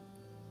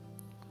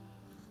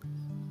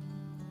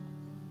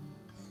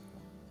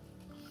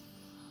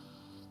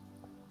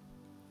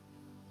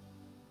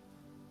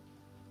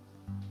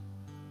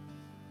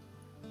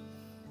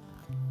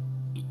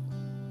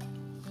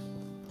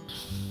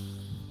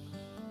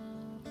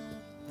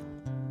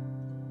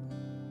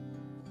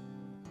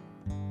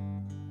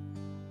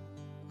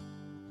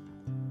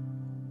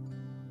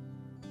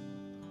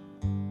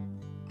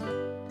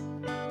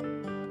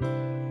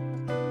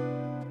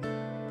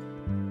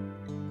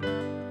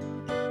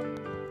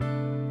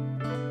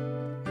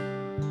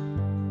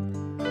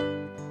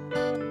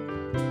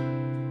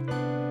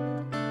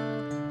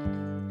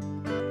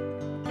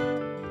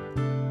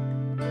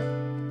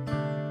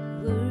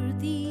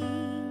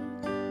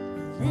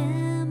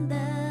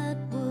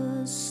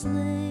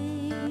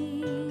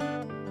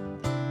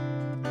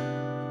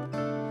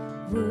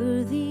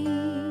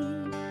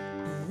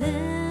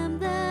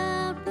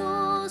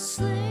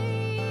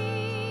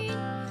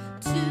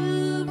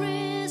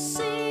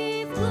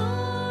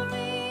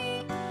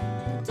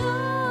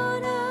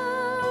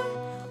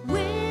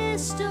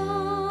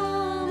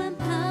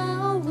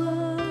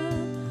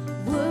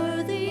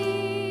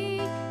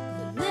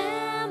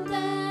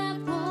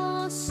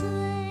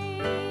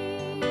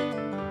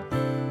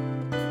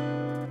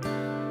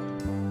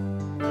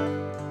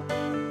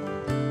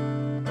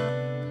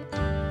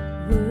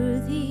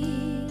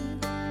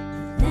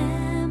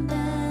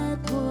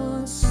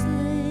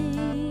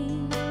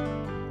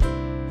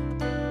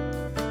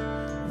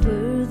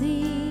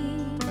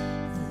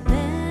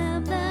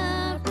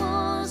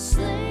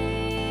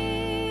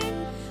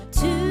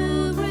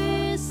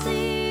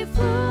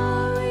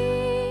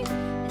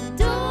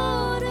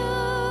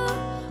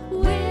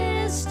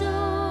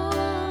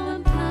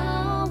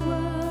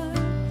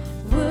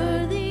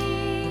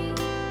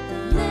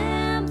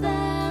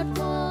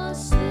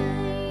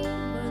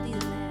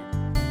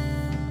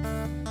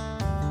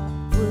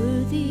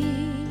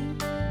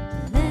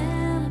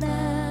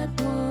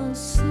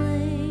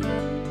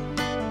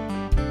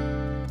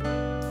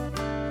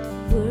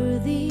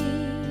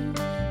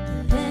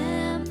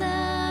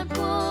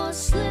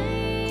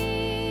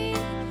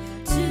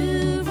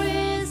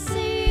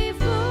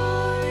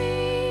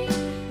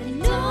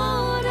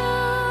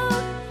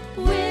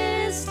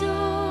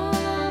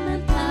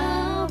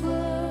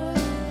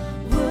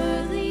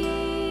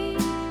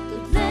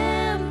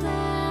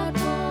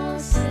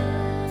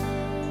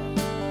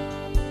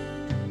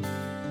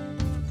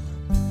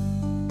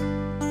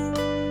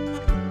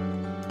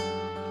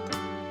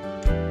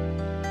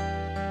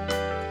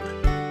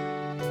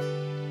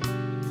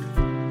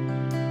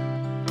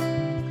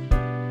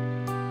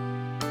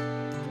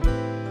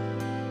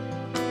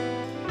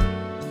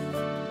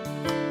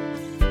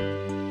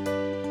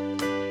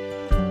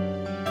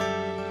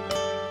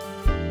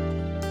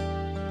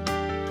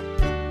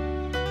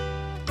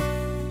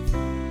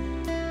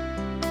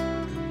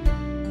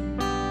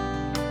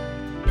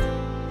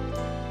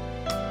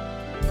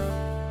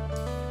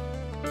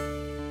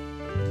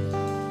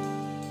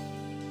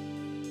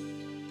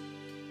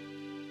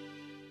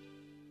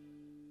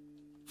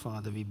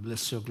 Father, we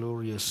bless your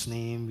glorious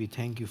name. We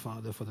thank you,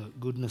 Father, for the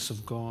goodness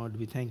of God.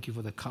 We thank you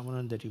for the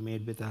covenant that you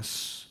made with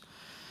us.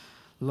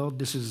 Lord,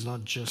 this is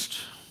not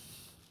just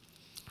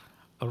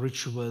a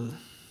ritual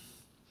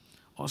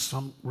or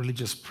some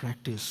religious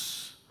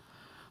practice,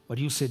 but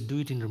you said, do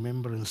it in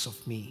remembrance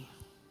of me.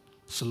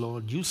 So,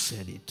 Lord, you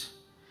said it,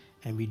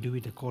 and we do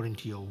it according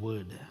to your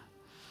word.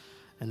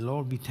 And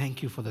Lord, we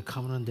thank you for the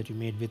covenant that you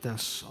made with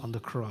us on the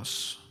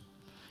cross.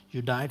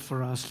 You died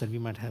for us that we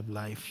might have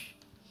life.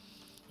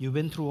 You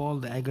went through all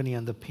the agony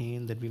and the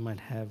pain that we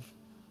might have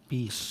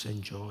peace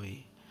and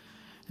joy.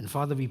 And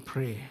Father, we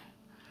pray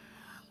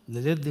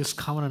that let this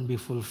covenant be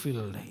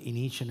fulfilled in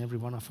each and every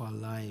one of our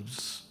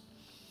lives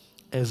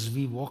as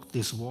we walk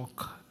this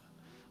walk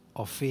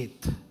of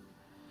faith,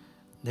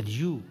 that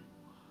you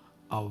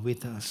are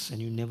with us and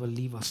you never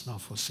leave us nor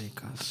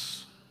forsake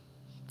us.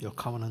 Your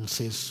covenant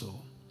says so.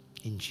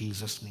 In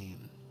Jesus' name,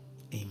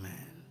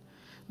 amen.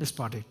 Let's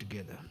partake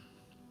together.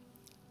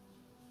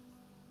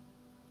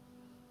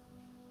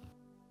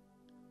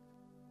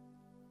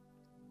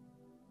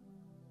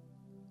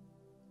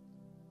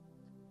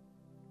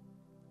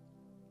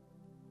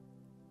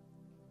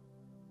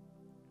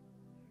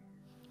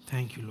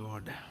 Thank you,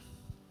 Lord.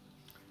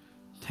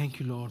 Thank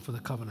you, Lord, for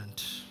the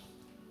covenant.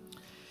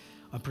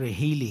 I pray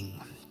healing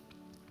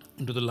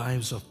into the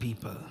lives of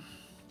people.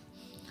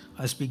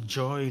 I speak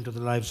joy into the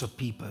lives of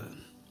people.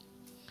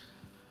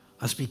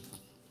 I speak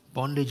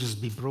bondages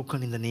be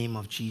broken in the name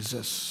of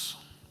Jesus.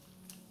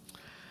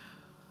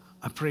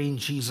 I pray in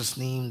Jesus'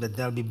 name that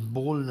there will be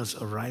boldness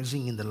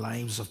arising in the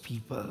lives of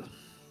people,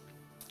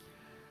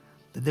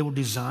 that they would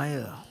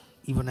desire,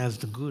 even as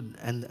the good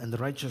and the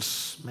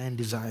righteous man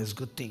desires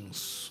good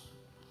things.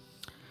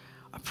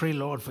 I pray,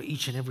 Lord, for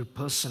each and every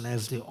person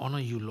as they honor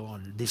you,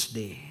 Lord, this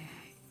day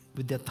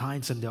with their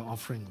tithes and their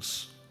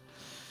offerings,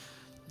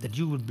 that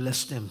you would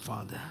bless them,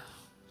 Father,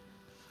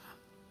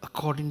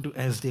 according to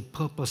as they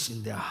purpose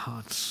in their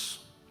hearts,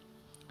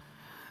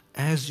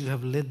 as you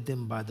have led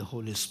them by the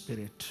Holy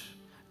Spirit,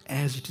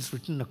 as it is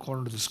written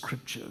according to the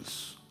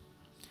Scriptures,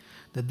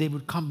 that they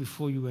would come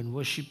before you and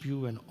worship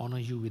you and honor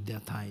you with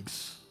their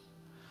tithes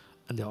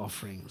and their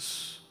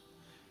offerings.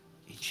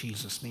 In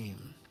Jesus'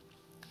 name,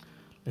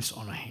 let's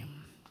honor him.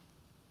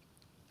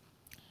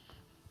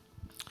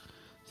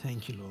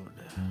 Thank you, Lord.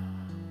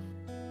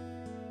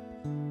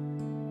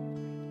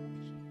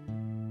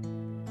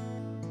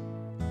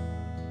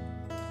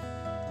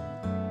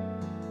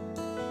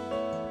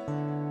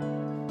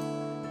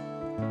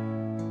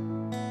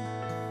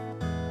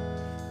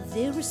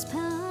 There is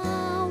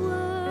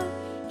power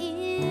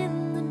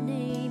in the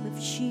name of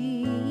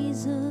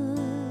Jesus.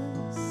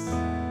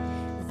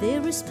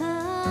 There is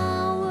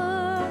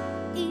power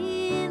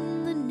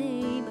in the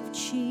name of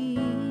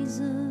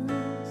Jesus.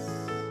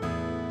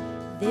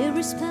 There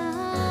is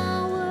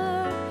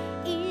power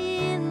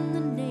in the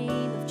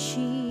name of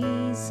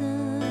Jesus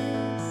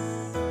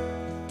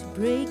to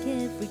break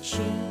every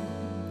chain,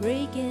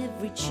 break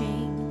every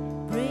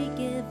chain, break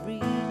every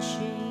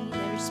chain.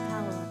 There is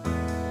power.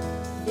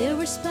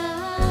 There is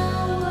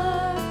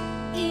power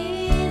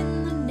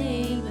in the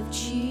name of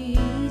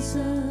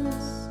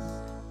Jesus.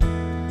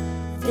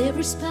 There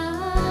is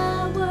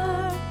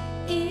power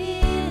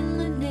in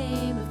the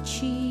name of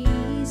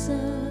Jesus.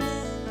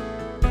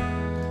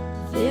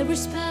 There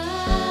is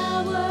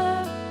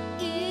power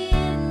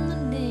in the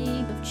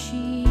name of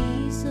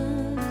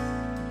Jesus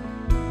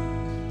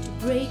to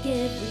break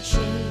every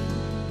chain,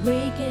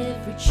 break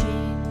every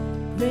chain,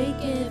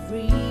 break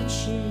every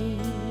chain.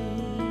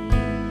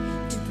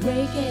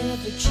 Break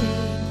every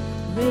chain,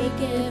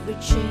 break every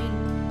chain,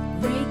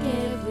 break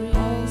every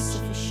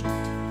all-sufficient.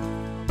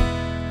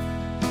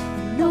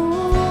 An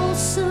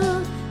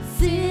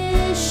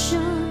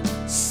all-sufficient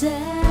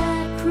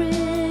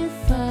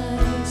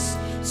sacrifice,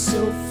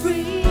 so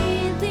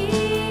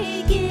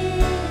freely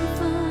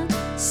given,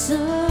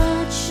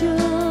 such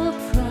a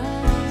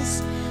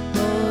price,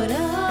 Lord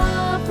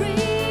of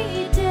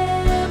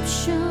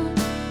redemption,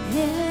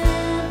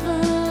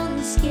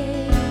 heaven's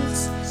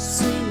gates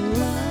swing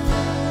wide.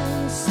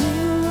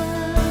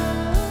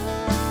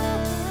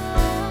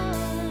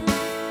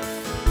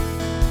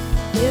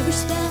 There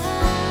is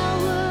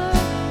power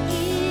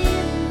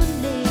in the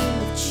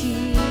name of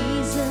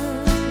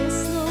Jesus.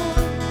 Yes,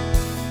 Lord.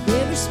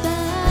 There is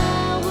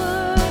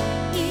power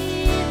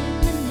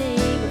in the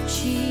name of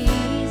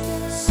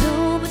Jesus. So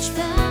much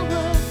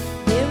power.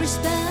 There is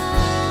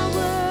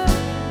power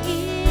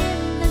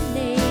in the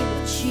name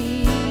of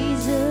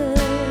Jesus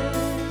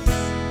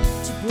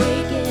to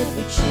break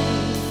every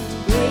chain, to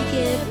break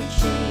every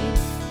chain,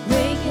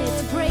 break it,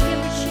 to break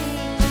every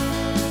chain,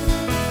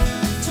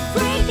 to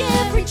break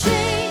every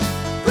chain,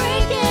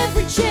 break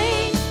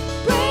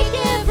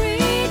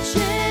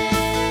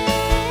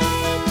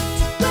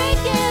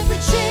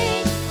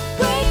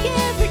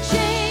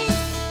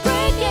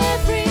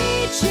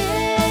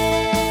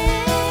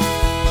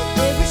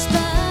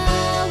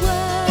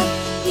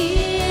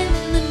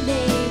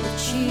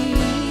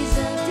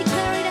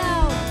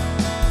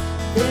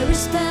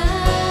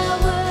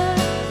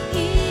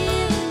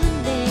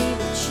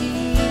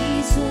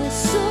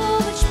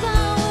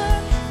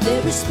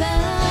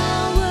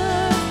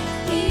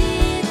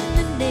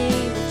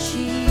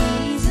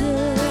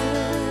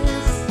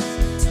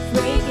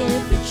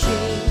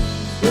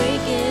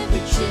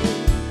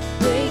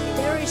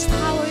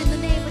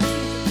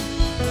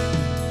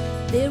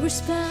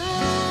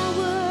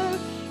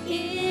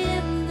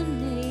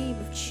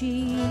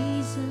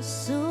Jesus,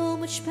 so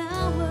much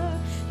power.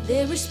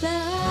 There is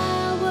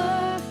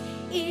power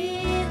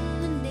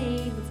in the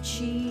name of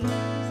Jesus.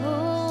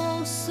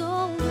 Oh,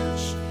 so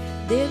much.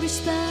 There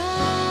is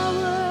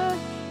power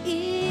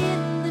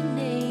in the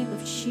name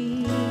of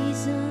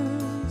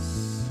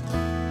Jesus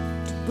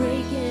to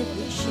break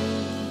every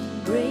chain,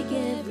 break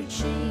every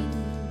chain,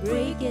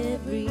 break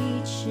every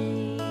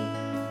chain.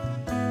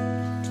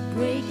 To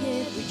break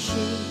every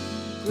chain,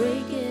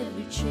 break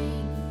every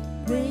chain,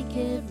 break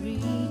every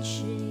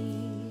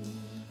chain.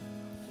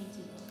 Thank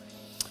you,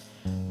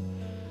 Lord.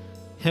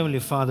 Heavenly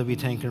Father, we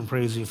thank and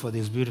praise you for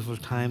this beautiful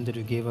time that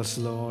you gave us,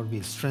 Lord.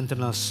 We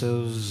strengthen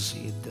ourselves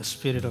in the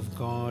Spirit of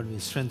God. We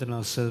strengthen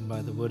ourselves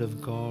by the Word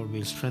of God.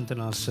 We strengthen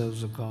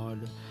ourselves, O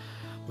God,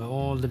 by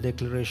all the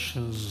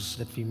declarations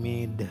that we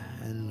made.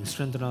 And we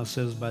strengthen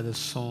ourselves by the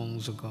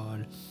songs, O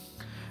God.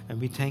 And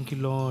we thank you,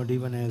 Lord,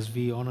 even as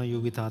we honor you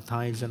with our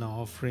tithes and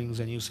our offerings.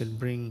 And you said,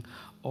 bring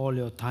all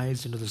your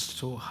tithes into the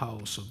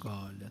storehouse, O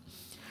God,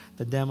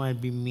 that there might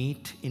be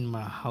meat in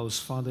my house.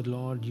 Father,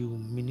 Lord, you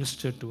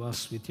minister to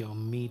us with your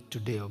meat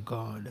today, O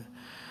God.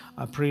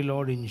 I pray,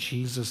 Lord, in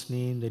Jesus'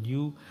 name, that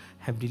you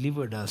have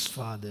delivered us,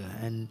 Father,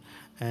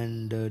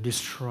 and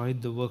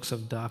destroyed the works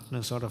of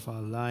darkness out of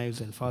our lives.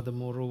 And Father,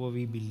 moreover,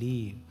 we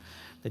believe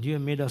that you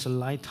have made us a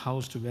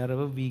lighthouse to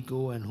wherever we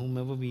go and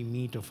whomever we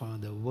meet, O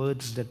Father.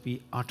 Words that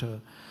we utter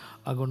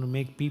are going to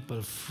make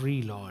people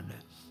free, Lord.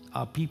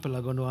 Our people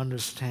are going to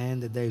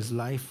understand that there is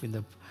life in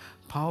the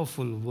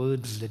powerful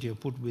words that you have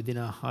put within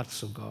our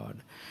hearts, O God.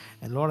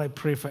 And Lord, I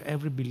pray for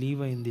every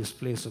believer in this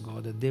place, O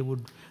God, that they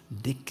would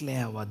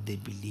declare what they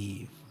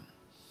believe.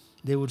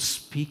 They would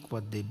speak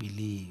what they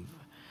believe.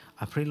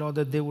 I pray, Lord,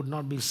 that they would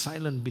not be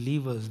silent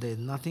believers. There is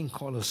nothing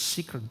called a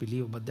secret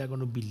believer, but they're going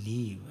to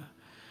believe.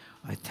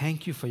 I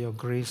thank you for your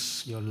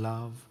grace, your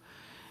love.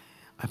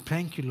 I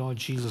thank you, Lord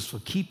Jesus, for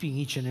keeping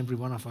each and every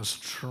one of us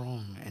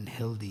strong and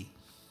healthy.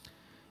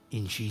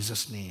 In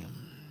Jesus' name,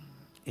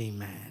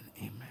 amen,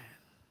 amen.